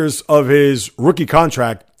 4 years of his rookie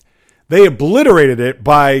contract, they obliterated it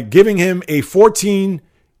by giving him a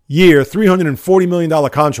 14-year, $340 million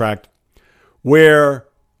contract where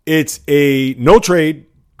it's a no-trade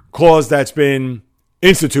clause that's been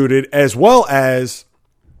instituted, as well as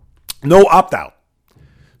no opt-out.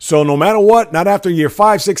 So no matter what, not after year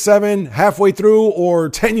 5, 6, 7, halfway through, or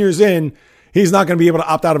 10 years in, he's not going to be able to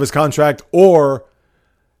opt out of his contract or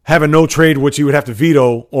have a no trade, which he would have to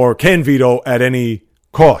veto or can veto at any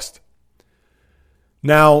cost.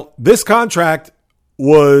 Now, this contract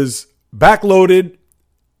was backloaded.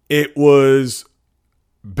 It was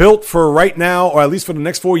built for right now, or at least for the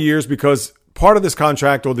next 4 years, because part of this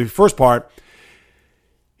contract, or the first part,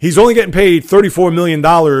 he's only getting paid $34 million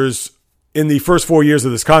in the first 4 years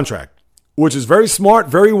of this contract, which is very smart,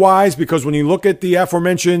 very wise, because when you look at the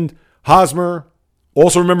aforementioned Hosmer,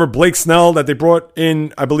 also remember Blake Snell that they brought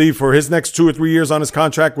in, I believe, for his next 2 or 3 years on his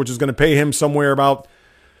contract, which is going to pay him somewhere about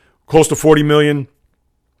close to $40 million.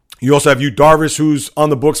 You also have Yu Darvish, who's on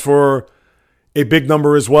the books for a big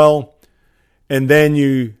number as well. And then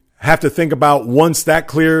you have to think about once that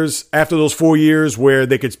clears after those 4 years, where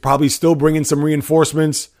they could probably still bring in some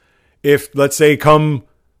reinforcements. If, let's say, come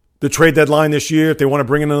the trade deadline this year, if they want to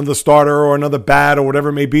bring in another starter or another bat or whatever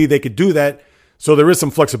it may be, they could do that. So there is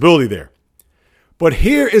some flexibility there. But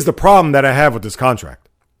here is the problem that I have with this contract.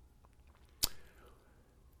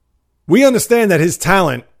 We understand that his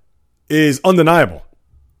talent is undeniable.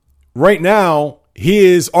 Right now, he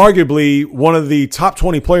is arguably one of the top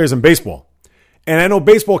 20 players in baseball. And I know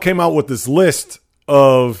baseball came out with this list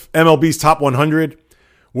of MLB's top 100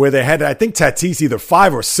 where they had, I think, Tatis either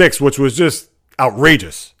 5 or 6, which was just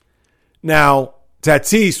outrageous. Now,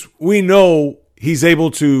 Tatis, we know he's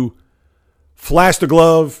able to flash the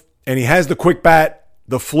glove, and he has the quick bat,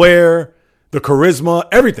 the flair, the charisma,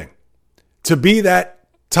 everything to be that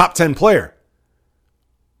top 10 player.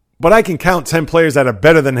 But I can count 10 players that are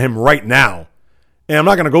better than him right now. And I'm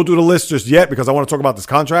not going to go through the list just yet because I want to talk about this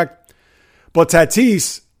contract. But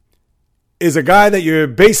Tatis is a guy that you're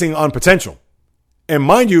basing on potential. And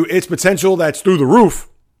mind you, it's potential that's through the roof.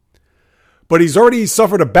 But he's already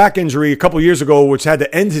suffered a back injury a couple years ago, which had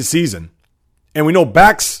to end his season. And we know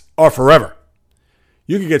backs are forever.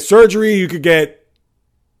 You could get surgery, you could get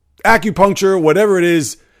acupuncture, whatever it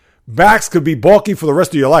is. Backs could be bulky for the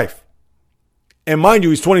rest of your life. And mind you,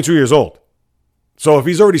 he's 22 years old. So if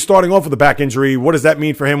he's already starting off with a back injury, what does that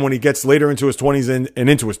mean for him when he gets later into his 20s and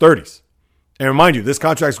into his 30s? And remind you, this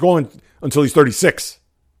contract's going until he's 36.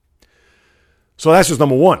 So that's just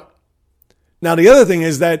number one. Now, the other thing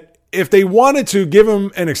is that if they wanted to give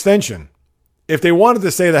him an extension, if they wanted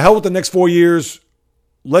to say the hell with the next 4 years,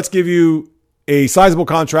 let's give you a sizable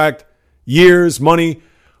contract, years, money,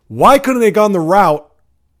 why couldn't they gone the route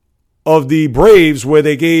of the Braves where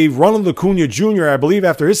they gave Ronald Acuna Jr., I believe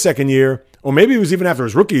after his second year, or maybe it was even after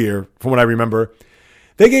his rookie year, from what I remember,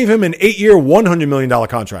 they gave him an 8-year, $100 million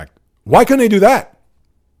contract. Why couldn't they do that?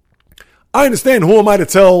 I understand, who am I to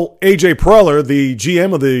tell AJ Preller, the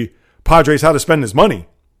GM of the Padres, how to spend his money?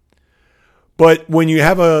 But when you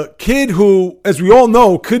have a kid who, as we all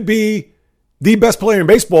know, could be the best player in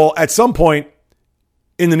baseball at some point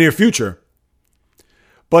in the near future,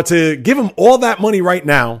 but to give him all that money right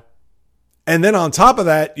now, and then on top of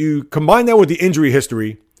that, you combine that with the injury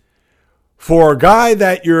history for a guy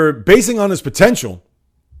that you're basing on his potential.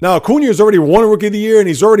 Now, Acuna has already won a Rookie of the Year, and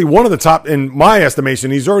he's already one of the top, in my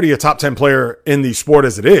estimation, he's already a top 10 player in the sport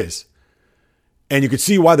as it is. And you could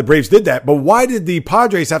see why the Braves did that. But why did the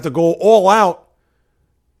Padres have to go all out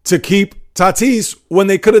to keep Tatis when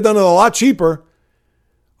they could have done it a lot cheaper?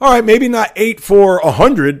 All right, maybe not 8 for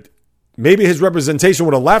 100. Maybe his representation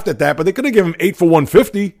would have laughed at that, but they could have given him 8 for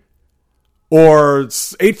 150 or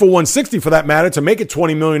 8 for 160 for that matter to make it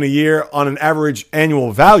 $20 million a year on an average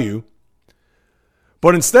annual value.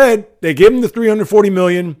 But instead, they gave him the $340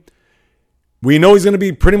 million. We know he's going to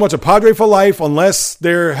be pretty much a Padre for life unless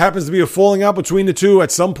there happens to be a falling out between the two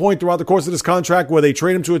at some point throughout the course of this contract where they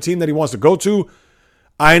trade him to a team that he wants to go to.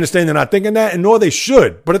 I understand they're not thinking that, and nor they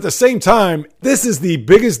should. But at the same time, this is the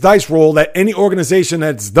biggest dice roll that any organization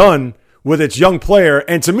has done with its young player.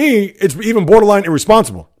 And to me, it's even borderline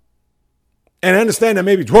irresponsible. And I understand that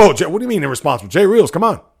maybe, whoa, Jay, what do you mean irresponsible? Jay Reels, come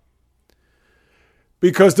on.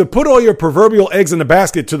 Because to put all your proverbial eggs in the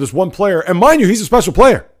basket to this one player, and mind you, he's a special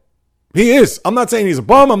player. He is. I'm not saying he's a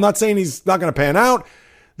bum. I'm not saying he's not going to pan out.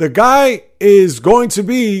 The guy is going to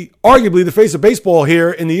be arguably the face of baseball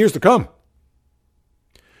here in the years to come.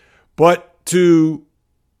 But to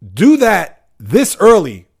do that this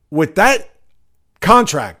early with that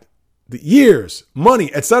contract, the years,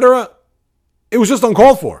 money, etc., it was just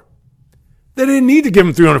uncalled for. They didn't need to give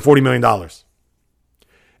him $340 million.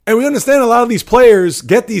 And we understand a lot of these players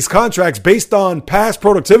get these contracts based on past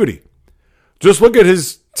productivity. Just look at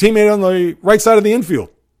his teammate on the right side of the infield,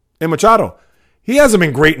 in Machado. He hasn't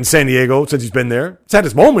been great in San Diego since he's been there. He's had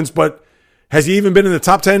his moments, but has he even been in the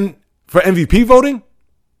top 10 for MVP voting?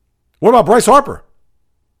 What about Bryce Harper?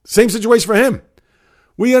 Same situation for him.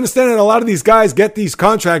 We understand that a lot of these guys get these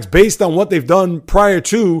contracts based on what they've done prior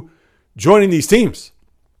to joining these teams.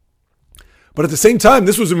 But at the same time,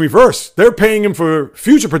 this was in reverse. They're paying him for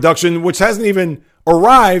future production, which hasn't even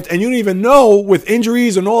arrived, and you don't even know with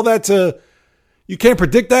injuries and all that you can't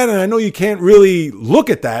predict that, and I know you can't really look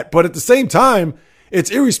at that, but at the same time,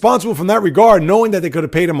 it's irresponsible from that regard, knowing that they could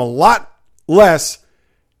have paid him a lot less,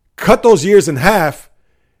 cut those years in half,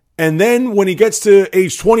 and then when he gets to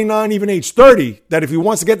age 29, even age 30, that if he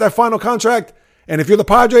wants to get that final contract, and if you're the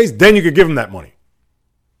Padres, then you could give him that money.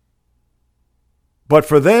 But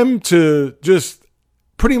for them to just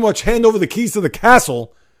pretty much hand over the keys to the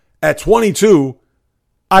castle at 22,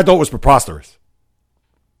 I thought was preposterous.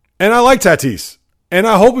 And I like Tatis. And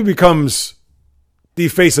I hope he becomes the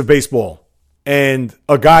face of baseball and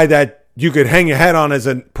a guy that you could hang your hat on as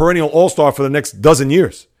a perennial all-star for the next dozen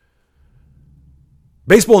years.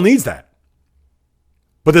 Baseball needs that.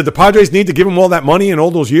 But did the Padres need to give him all that money in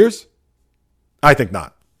all those years? I think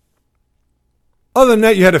not. Other than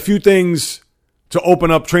that, you had a few things to open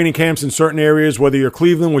up training camps in certain areas, whether you're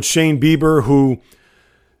Cleveland with Shane Bieber, who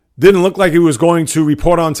didn't look like he was going to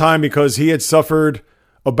report on time because he had suffered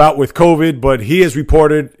a bout with COVID, but he has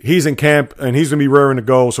reported he's in camp and he's going to be raring to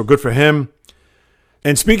go, so good for him.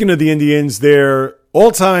 And speaking of the Indians, their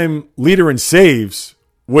all-time leader in saves,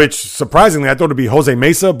 which surprisingly I thought would be Jose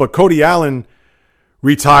Mesa, but Cody Allen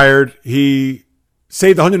retired. He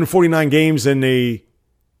saved 149 games in a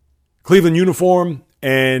Cleveland uniform,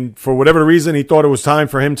 and for whatever reason, he thought it was time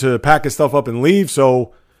for him to pack his stuff up and leave,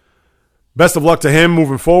 so best of luck to him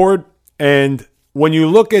moving forward. And when you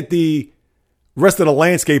look at the rest of the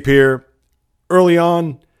landscape here early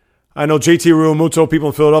on, I know JT Realmuto, people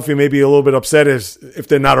in Philadelphia may be a little bit upset if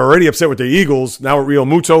they're not already upset with the Eagles. Now with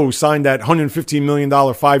Realmuto, who signed that $115 million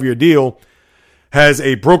 5-year deal, has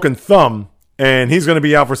a broken thumb, and he's going to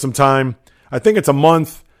be out for some time. I think it's a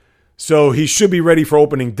month, so he should be ready for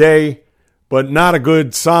opening day, but not a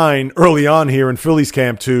good sign early on here in Phillies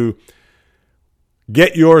camp to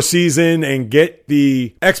get your season and get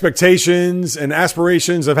the expectations and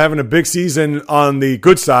aspirations of having a big season on the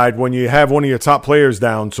good side when you have one of your top players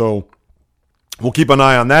down. So we'll keep an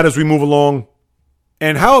eye on that as we move along.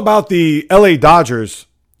 And how about the LA Dodgers?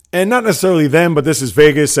 And not necessarily them, but this is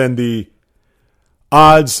Vegas and the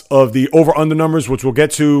odds of the over-under numbers, which we'll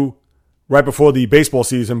get to right before the baseball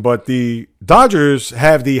season. But the Dodgers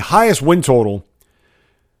have the highest win total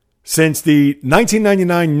since the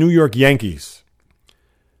 1999 New York Yankees.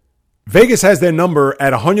 Vegas has their number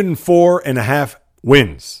at 104.5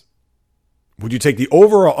 wins. Would you take the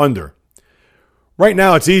over or under? Right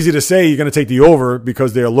now, it's easy to say you're going to take the over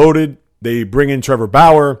because they're loaded. They bring in Trevor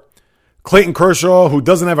Bauer. Clayton Kershaw, who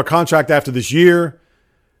doesn't have a contract after this year,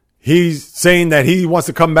 he's saying that he wants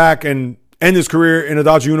to come back and end his career in a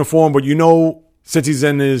Dodger uniform. But you know, since he's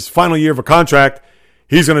in his final year of a contract,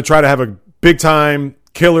 he's going to try to have a big-time,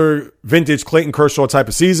 killer, vintage Clayton Kershaw type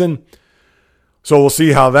of season. So we'll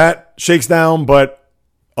see how that shakes down. But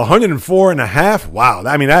 104.5, wow.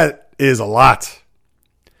 I mean, that is a lot.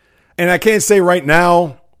 And I can't say right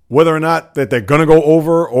now whether or not that they're going to go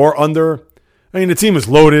over or under. I mean, the team is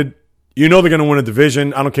loaded. You know they're going to win a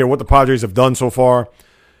division. I don't care what the Padres have done so far.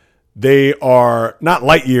 They are not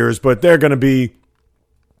light years, but they're going to be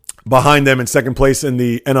behind them in second place in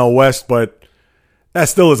the NL West, but that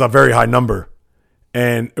still is a very high number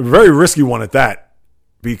and a very risky one at that,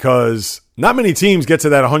 because not many teams get to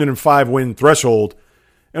that 105 win threshold,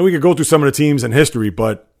 and we could go through some of the teams in history,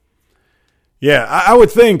 but yeah, I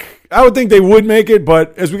would think they would make it,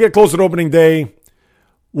 but as we get closer to opening day,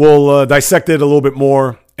 we'll dissect it a little bit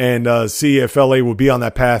more and see if LA will be on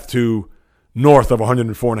that path to north of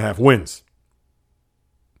 104.5 wins.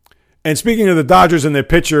 And speaking of the Dodgers and their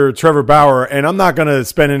pitcher, Trevor Bauer, and I'm not going to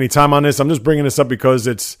spend any time on this. I'm just bringing this up because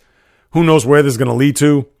it's who knows where this is going to lead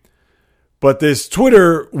to. But this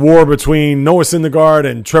Twitter war between Noah Syndergaard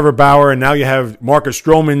and Trevor Bauer, and now you have Marcus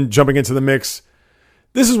Stroman jumping into the mix.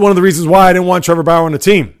 This is one of the reasons why I didn't want Trevor Bauer on the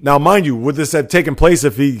team. Now, mind you, would this have taken place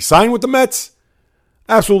if he signed with the Mets?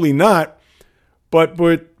 Absolutely not. But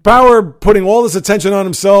with Bauer putting all this attention on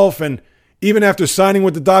himself, and even after signing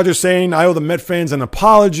with the Dodgers saying, I owe the Met fans an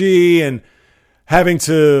apology, and having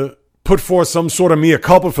to put forth some sort of mea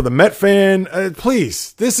culpa for the Met fan,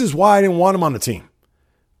 please, this is why I didn't want him on the team.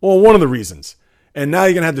 Well, one of the reasons. And now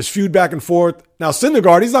you're going to have this feud back and forth. Now,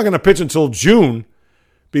 Syndergaard, he's not going to pitch until June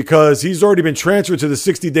because he's already been transferred to the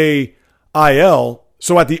 60-day IL.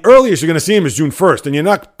 So at the earliest you're going to see him is June 1st, and you're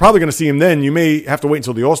not probably going to see him then. You may have to wait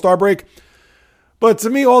until the All-Star break. But to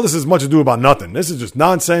me, all this is much ado about nothing. This is just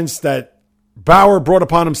nonsense that Bauer brought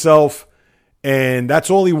upon himself, and that's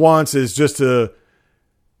all he wants is just to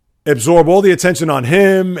absorb all the attention on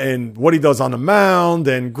him and what he does on the mound.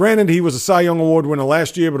 And granted, he was a Cy Young Award winner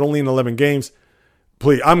last year, but only in 11 games.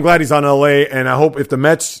 Please, I'm glad he's on LA, and I hope if the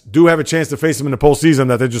Mets do have a chance to face him in the postseason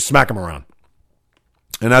that they just smack him around.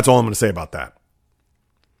 And that's all I'm going to say about that.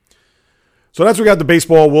 So that's what we got the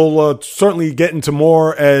baseball. We'll certainly get into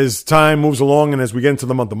more as time moves along and as we get into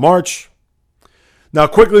the month of March. Now,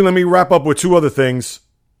 quickly, let me wrap up with two other things.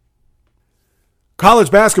 College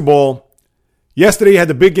basketball. Yesterday, you had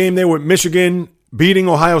the big game there with Michigan beating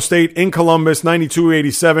Ohio State in Columbus,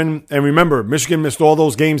 92-87. And remember, Michigan missed all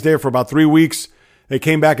those games there for about 3 weeks. They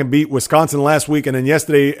came back and beat Wisconsin last week. And then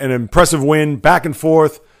yesterday, an impressive win, back and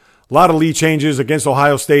forth. A lot of lead changes against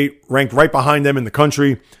Ohio State, ranked right behind them in the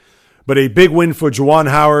country. But a big win for Juwan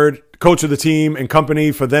Howard, coach of the team and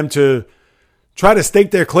company, for them to try to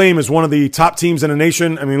stake their claim as one of the top teams in the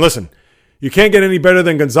nation. I mean, listen, you can't get any better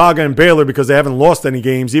than Gonzaga and Baylor because they haven't lost any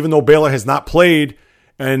games, even though Baylor has not played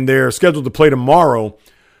and they're scheduled to play tomorrow.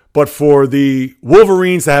 But for the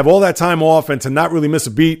Wolverines to have all that time off and to not really miss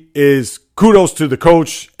a beat is kudos to the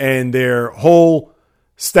coach and their whole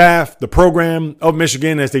staff, the program of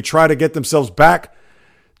Michigan, as they try to get themselves back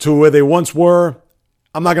to where they once were.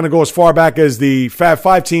 I'm not going to go as far back as the Fab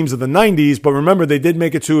Five teams of the 90s, but remember, they did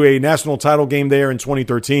make it to a national title game there in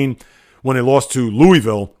 2013 when they lost to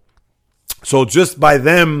Louisville. So just by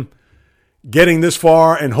them getting this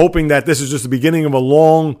far and hoping that this is just the beginning of a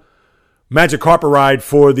long magic carpet ride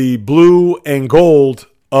for the blue and gold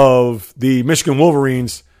of the Michigan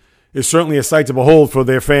Wolverines is certainly a sight to behold for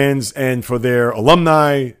their fans and for their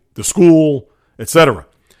alumni, the school, etc.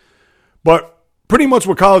 But pretty much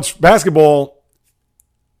with college basketball,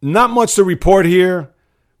 not much to report here.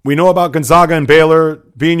 We know about Gonzaga and Baylor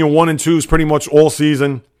being your 1 and 2s pretty much all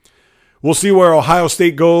season. We'll see where Ohio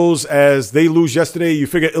State goes as they lose yesterday. You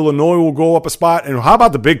figure Illinois will go up a spot. And how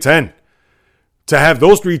about the Big Ten? To have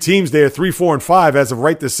those three teams there, 3, 4, and 5, as of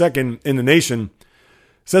right this second in the nation,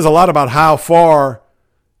 says a lot about how far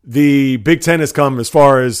the Big Ten has come as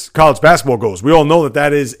far as college basketball goes. We all know that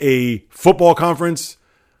that is a football conference.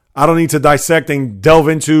 I don't need to dissect and delve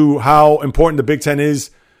into how important the Big Ten is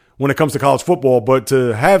when it comes to college football, but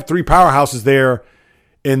to have three powerhouses there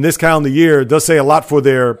in this calendar year does say a lot for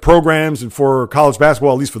their programs and for college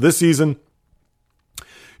basketball, at least for this season.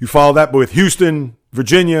 You follow that with Houston,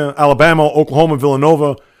 Virginia, Alabama, Oklahoma,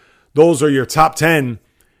 Villanova. Those are your top 10.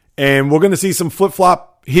 And we're going to see some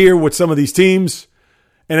flip-flop here with some of these teams.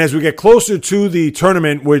 And as we get closer to the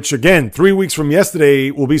tournament, which, again, 3 weeks from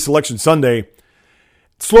yesterday will be Selection Sunday,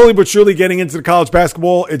 slowly but surely getting into the college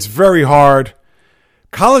basketball, it's very hard.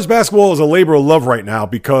 College basketball is a labor of love right now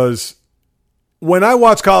because when I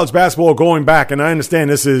watch college basketball going back, and I understand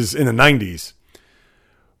this is in the 90s,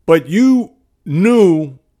 but you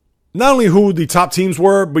knew not only who the top teams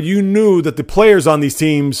were, but you knew that the players on these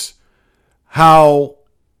teams, how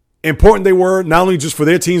important they were, not only just for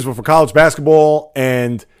their teams, but for college basketball.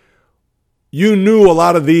 And you knew a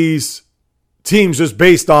lot of these teams just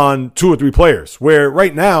based on 2 or 3 players, where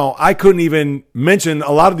right now I couldn't even mention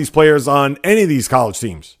a lot of these players on any of these college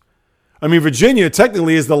teams. I mean, Virginia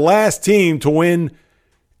technically is the last team to win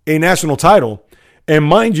a national title. And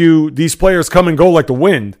mind you, these players come and go like the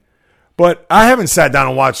wind. But I haven't sat down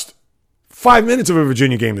and watched 5 minutes of a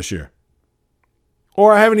Virginia game this year.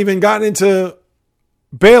 Or I haven't even gotten into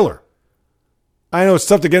Baylor. I know it's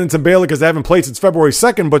tough to get into Baylor because they haven't played since February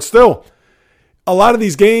 2nd, but still, a lot of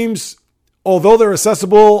these games, although they're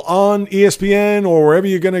accessible on ESPN or wherever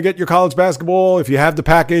you're going to get your college basketball, if you have the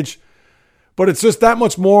package, but it's just that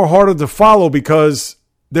much more harder to follow because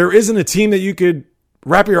there isn't a team that you could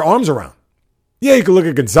wrap your arms around. Yeah, you can look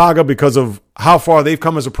at Gonzaga because of how far they've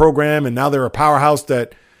come as a program, and now they're a powerhouse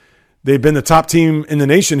that they've been the top team in the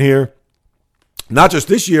nation here, not just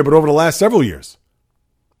this year, but over the last several years.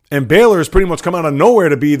 And Baylor has pretty much come out of nowhere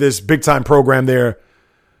to be this big-time program there,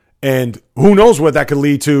 and who knows what that could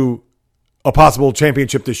lead to a possible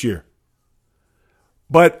championship this year.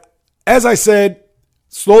 But as I said,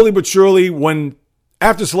 slowly but surely,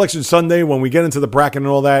 after Selection Sunday, when we get into the bracket and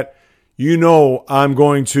all that, you know I'm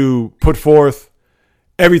going to put forth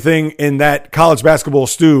everything in that college basketball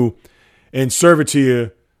stew and serve it to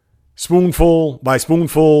you spoonful by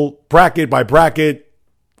spoonful, bracket by bracket,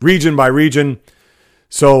 region by region.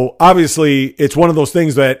 So obviously it's one of those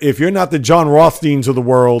things that if you're not the John Rothsteins of the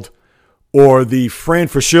world or the Fran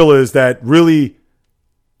Fraschillas that really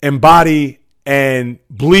embody and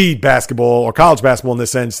bleed basketball or college basketball in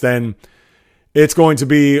this sense, then it's going to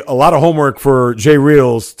be a lot of homework for Jay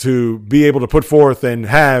Reels to be able to put forth and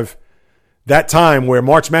have that time where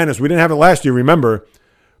March Madness, we didn't have it last year, remember,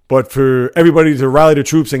 but for everybody to rally the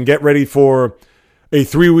troops and get ready for a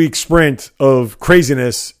 3-week sprint of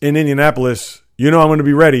craziness in Indianapolis, you know I'm going to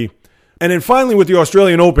be ready. And then finally with the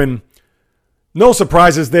Australian Open, no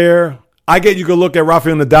surprises there. I get you could look at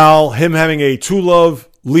Rafael Nadal, him having a 2-love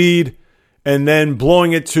lead and then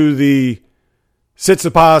blowing it to the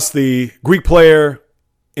Tsitsipas, the Greek player,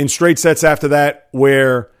 in straight sets after that,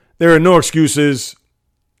 where there are no excuses.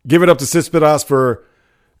 Give it up to Tsitsipas for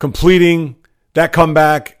completing that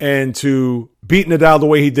comeback and to beat Nadal the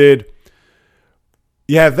way he did.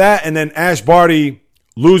 You have that, and then Ash Barty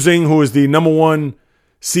losing, who is the number 1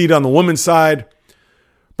 seed on the women's side.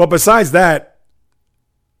 But besides that,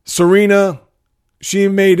 Serena, she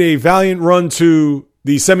made a valiant run to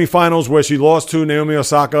the semifinals where she lost to Naomi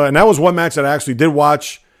Osaka. And that was one match that I actually did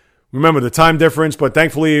watch. Remember the time difference, but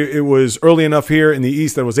thankfully it was early enough here in the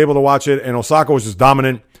East that I was able to watch it. And Osaka was just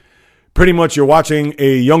dominant. Pretty much you're watching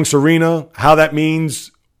a young Serena. How that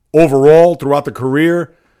means overall throughout the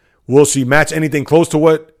career. Will she match anything close to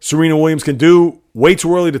what Serena Williams can do? Way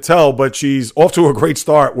too early to tell, but she's off to a great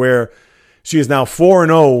start where she is now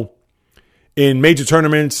 4-0 in major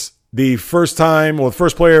tournaments. The first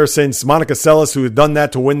player since Monica Seles who had done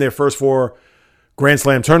that to win their first 4 Grand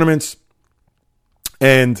Slam tournaments.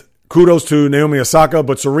 And kudos to Naomi Osaka.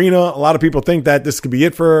 But Serena, a lot of people think that this could be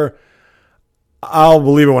it for her. I'll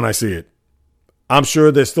believe it when I see it. I'm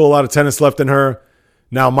sure there's still a lot of tennis left in her.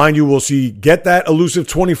 Now, mind you, will she get that elusive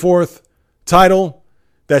 24th title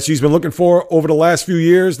that she's been looking for over the last few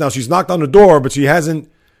years? Now, she's knocked on the door, but she hasn't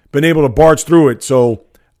been able to barge through it. So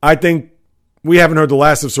I think we haven't heard the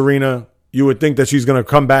last of Serena. You would think that she's going to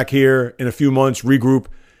come back here in a few months, regroup,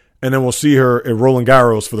 and then we'll see her at Roland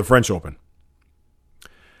Garros for the French Open.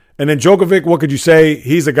 And then Djokovic, what could you say?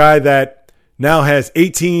 He's a guy that now has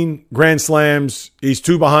 18 Grand Slams. He's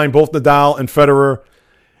 2 behind both Nadal and Federer.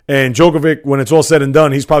 And Djokovic, when it's all said and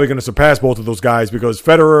done, he's probably going to surpass both of those guys because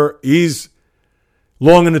Federer, he's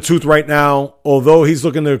long in the tooth right now, although he's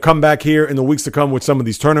looking to come back here in the weeks to come with some of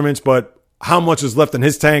these tournaments. But how much is left in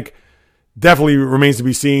his tank definitely remains to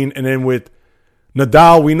be seen. And then with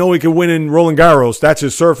Nadal, we know he can win in Roland Garros. That's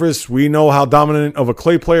his surface. We know how dominant of a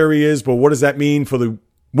clay player he is, but what does that mean for the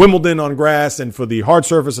Wimbledon on grass and for the hard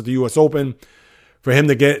surface at the U.S. Open? For him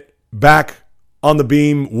to get back on the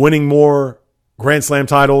beam, winning more Grand Slam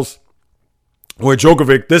titles. Where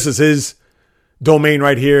Djokovic, this is his domain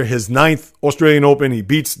right here, his 9th Australian Open. He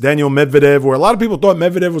beats Daniel Medvedev, where a lot of people thought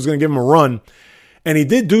Medvedev was going to give him a run. And he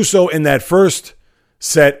did do so in that first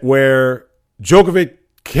set where Djokovic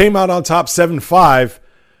came out on top 7-5,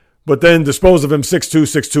 but then disposed of him 6-2,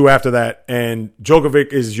 6-2 after that. And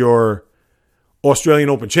Djokovic is your Australian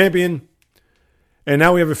Open champion. And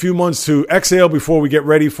now we have a few months to exhale before we get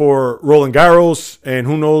ready for Roland Garros. And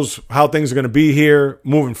who knows how things are going to be here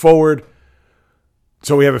moving forward.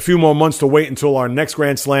 So we have a few more months to wait until our next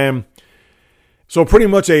Grand Slam. So pretty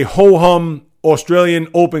much a ho-hum Australian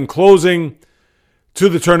Open closing to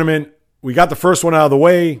the tournament. We got the first one out of the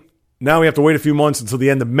way. Now we have to wait a few months until the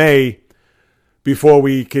end of May before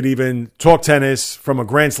we could even talk tennis from a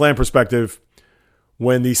Grand Slam perspective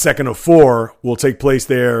when the second of 4 will take place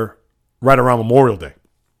there right around Memorial Day.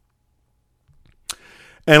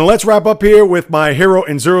 And let's wrap up here with my hero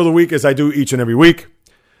and zero of the week, as I do each and every week.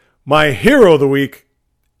 My hero of the week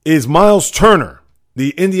is Miles Turner,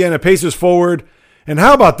 the Indiana Pacers forward. And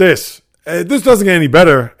how about this? This doesn't get any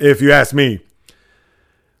better if you ask me.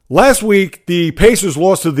 Last week, the Pacers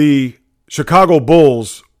lost to the Chicago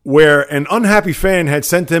Bulls, where an unhappy fan had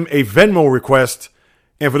sent him a Venmo request.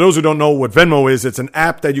 And for those who don't know what Venmo is, it's an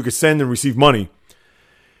app that you can send and receive money.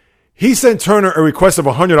 He sent Turner a request of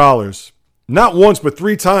 $100, not once but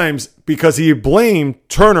 3 times, because he blamed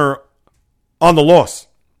Turner on the loss.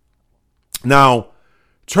 Now,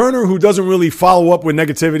 Turner, who doesn't really follow up with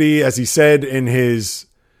negativity, as he said in his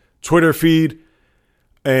Twitter feed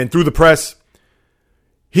and through the press,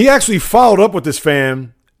 he actually followed up with this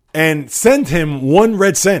fan and sent him 1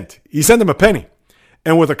 red cent. He sent him a penny,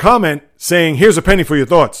 and with a comment saying, "Here's a penny for your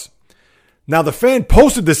thoughts." Now, the fan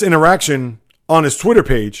posted this interaction on his Twitter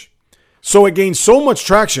page, so it gained so much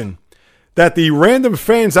traction that the random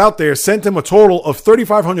fans out there sent him a total of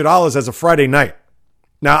 $3,500 as of Friday night.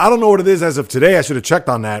 Now, I don't know what it is as of today. I should have checked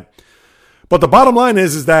on that. But the bottom line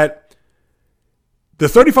is that the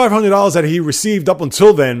 $3,500 that he received up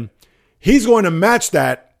until then, he's going to match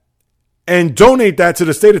that and donate that to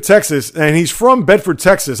the state of Texas. And he's from Bedford,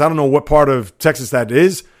 Texas. I don't know what part of Texas that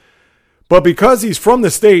is. But because he's from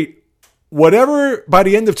the state, whatever by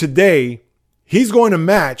the end of today, he's going to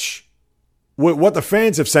match with what the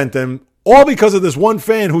fans have sent him, all because of this one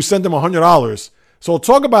fan who sent him $100. So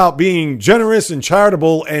talk about being generous and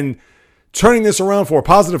charitable and turning this around for a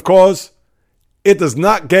positive cause. It does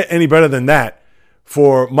not get any better than that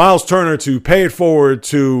for Miles Turner to pay it forward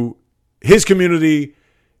to his community,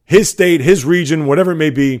 his state, his region, whatever it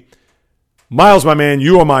may be. Miles, my man,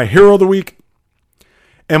 you are my hero of the week.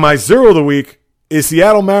 And my zero of the week is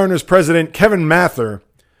Seattle Mariners president Kevin Mather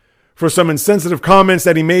for some insensitive comments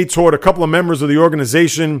that he made toward a couple of members of the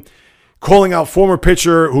organization, calling out former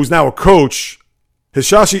pitcher who's now a coach,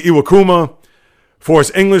 Hisashi Iwakuma, for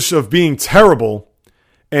his English of being terrible,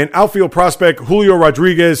 and outfield prospect Julio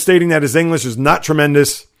Rodriguez stating that his English is not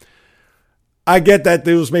tremendous. I get that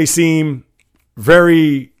those may seem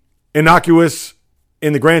very innocuous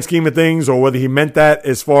in the grand scheme of things, or whether he meant that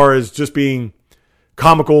as far as just being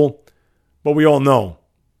comical, but we all know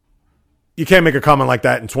you can't make a comment like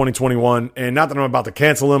that in 2021. And not that I'm about to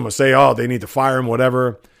cancel him or say, oh, they need to fire him,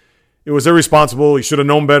 whatever. It was irresponsible. He should have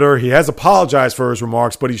known better. He has apologized for his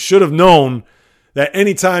remarks, but he should have known that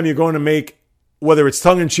anytime you're going to make, whether it's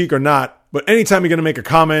tongue-in-cheek or not, but anytime you're going to make a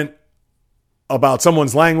comment about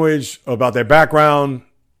someone's language, about their background,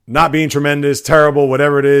 not being tremendous, terrible,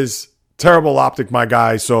 whatever it is, terrible optic, my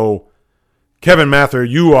guy. So, Kevin Mather,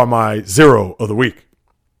 you are my zero of the week.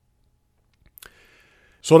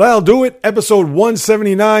 So that'll do it. Episode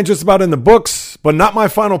 179, just about in the books, but not my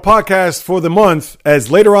final podcast for the month,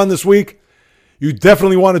 as later on this week, you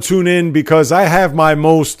definitely want to tune in because I have my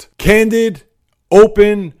most candid,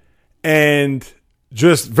 open, and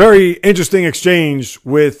just very interesting exchange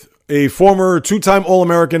with a former 2-time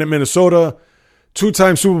All-American at Minnesota,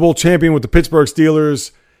 2-time Super Bowl champion with the Pittsburgh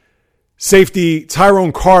Steelers. Safety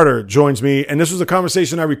Tyrone Carter joins me, and this was a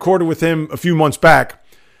conversation I recorded with him a few months back.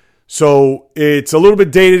 So it's a little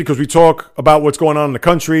bit dated because we talk about what's going on in the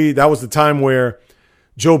country. That was the time where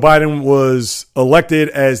Joe Biden was elected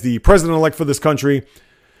as the president-elect for this country.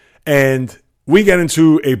 And we get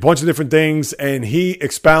into a bunch of different things, and he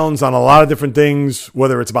expounds on a lot of different things,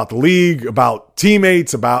 whether it's about the league, about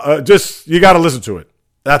teammates, about just, you got to listen to it.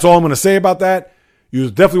 That's all I'm going to say about that. You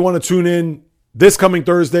definitely want to tune in this coming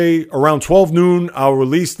Thursday around 12 noon. I'll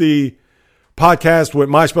release the podcast with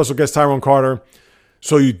my special guest, Tyrone Carter.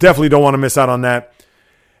 So you definitely don't want to miss out on that.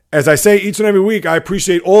 As I say each and every week, I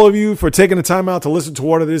appreciate all of you for taking the time out to listen to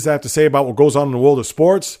what it is I have to say about what goes on in the world of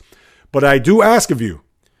sports. But I do ask of you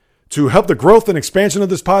to help the growth and expansion of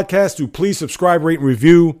this podcast to please subscribe, rate, and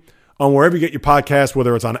review on wherever you get your podcast,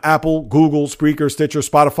 whether it's on Apple, Google, Spreaker, Stitcher,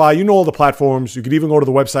 Spotify. You know all the platforms. You could even go to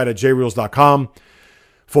the website at jreels.com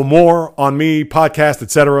for more on me, podcast,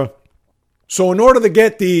 etc. So in order to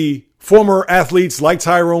get the former athletes like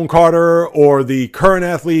Tyrone Carter or the current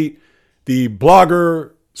athlete, the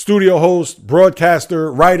blogger, studio host,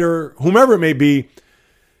 broadcaster, writer, whomever it may be,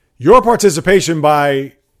 your participation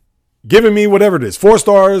by giving me whatever it is, 4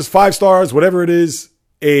 stars, 5 stars, whatever it is,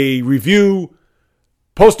 a review,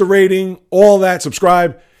 post a rating, all that,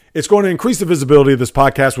 subscribe. It's going to increase the visibility of this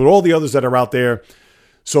podcast with all the others that are out there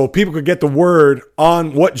so people could get the word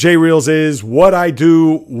on what J-Reels is, what I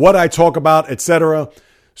do, what I talk about, etc.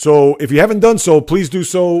 So if you haven't done so, please do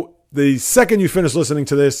so the second you finish listening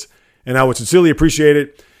to this, and I would sincerely appreciate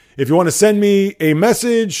it. If you want to send me a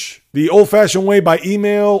message the old-fashioned way by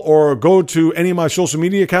email or go to any of my social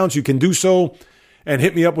media accounts, you can do so. and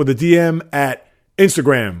hit me up with a DM at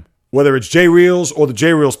Instagram, whether it's JReels or the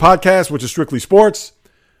JReels podcast, which is strictly sports.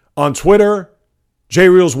 On Twitter,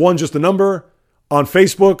 JReels1, just a number. On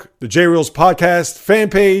Facebook, the JReels podcast fan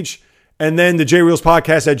page, and then the JReels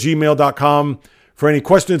podcast at gmail.com. For any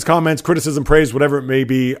questions, comments, criticism, praise, whatever it may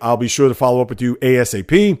be, I'll be sure to follow up with you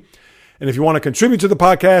ASAP. And if you want to contribute to the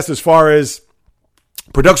podcast as far as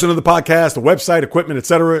production of the podcast, the website, equipment,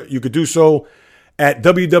 etc., you could do so at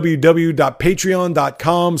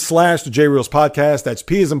www.patreon.com/the JReels podcast. That's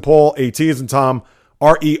P as in Paul, AT as in Tom,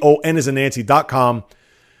 REON as in Nancy.com.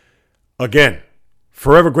 Again,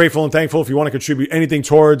 forever grateful and thankful. If you want to contribute anything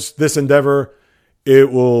towards this endeavor,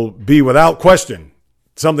 it will be without question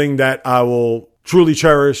something that I will truly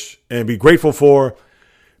cherish and be grateful for,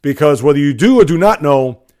 because whether you do or do not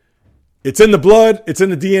know, it's in the blood, it's in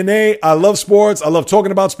the DNA. I love sports. I love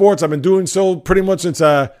talking about sports. I've been doing so pretty much since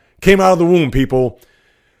I came out of the womb, people.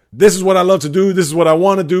 This is what I love to do. This is what I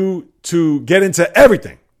want to do, to get into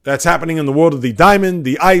everything that's happening in the world of the diamond,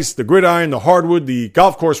 the ice, the gridiron, the hardwood, the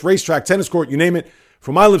golf course, racetrack, tennis court, you name it.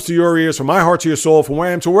 From my lips to your ears, from my heart to your soul, from where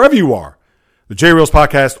I am to wherever you are. The JReels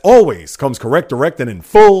podcast always comes correct, direct, and in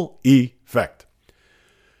full effect.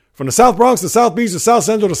 From the South Bronx, the South Beach, the South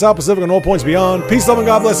Central, the South Pacific, and all points beyond. Peace, love, and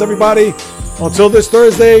God bless everybody. Until this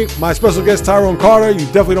Thursday, my special guest, Tyrone Carter. You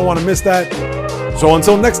definitely don't want to miss that. So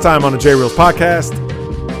until next time on the JReels podcast,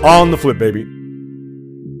 on the flip, baby.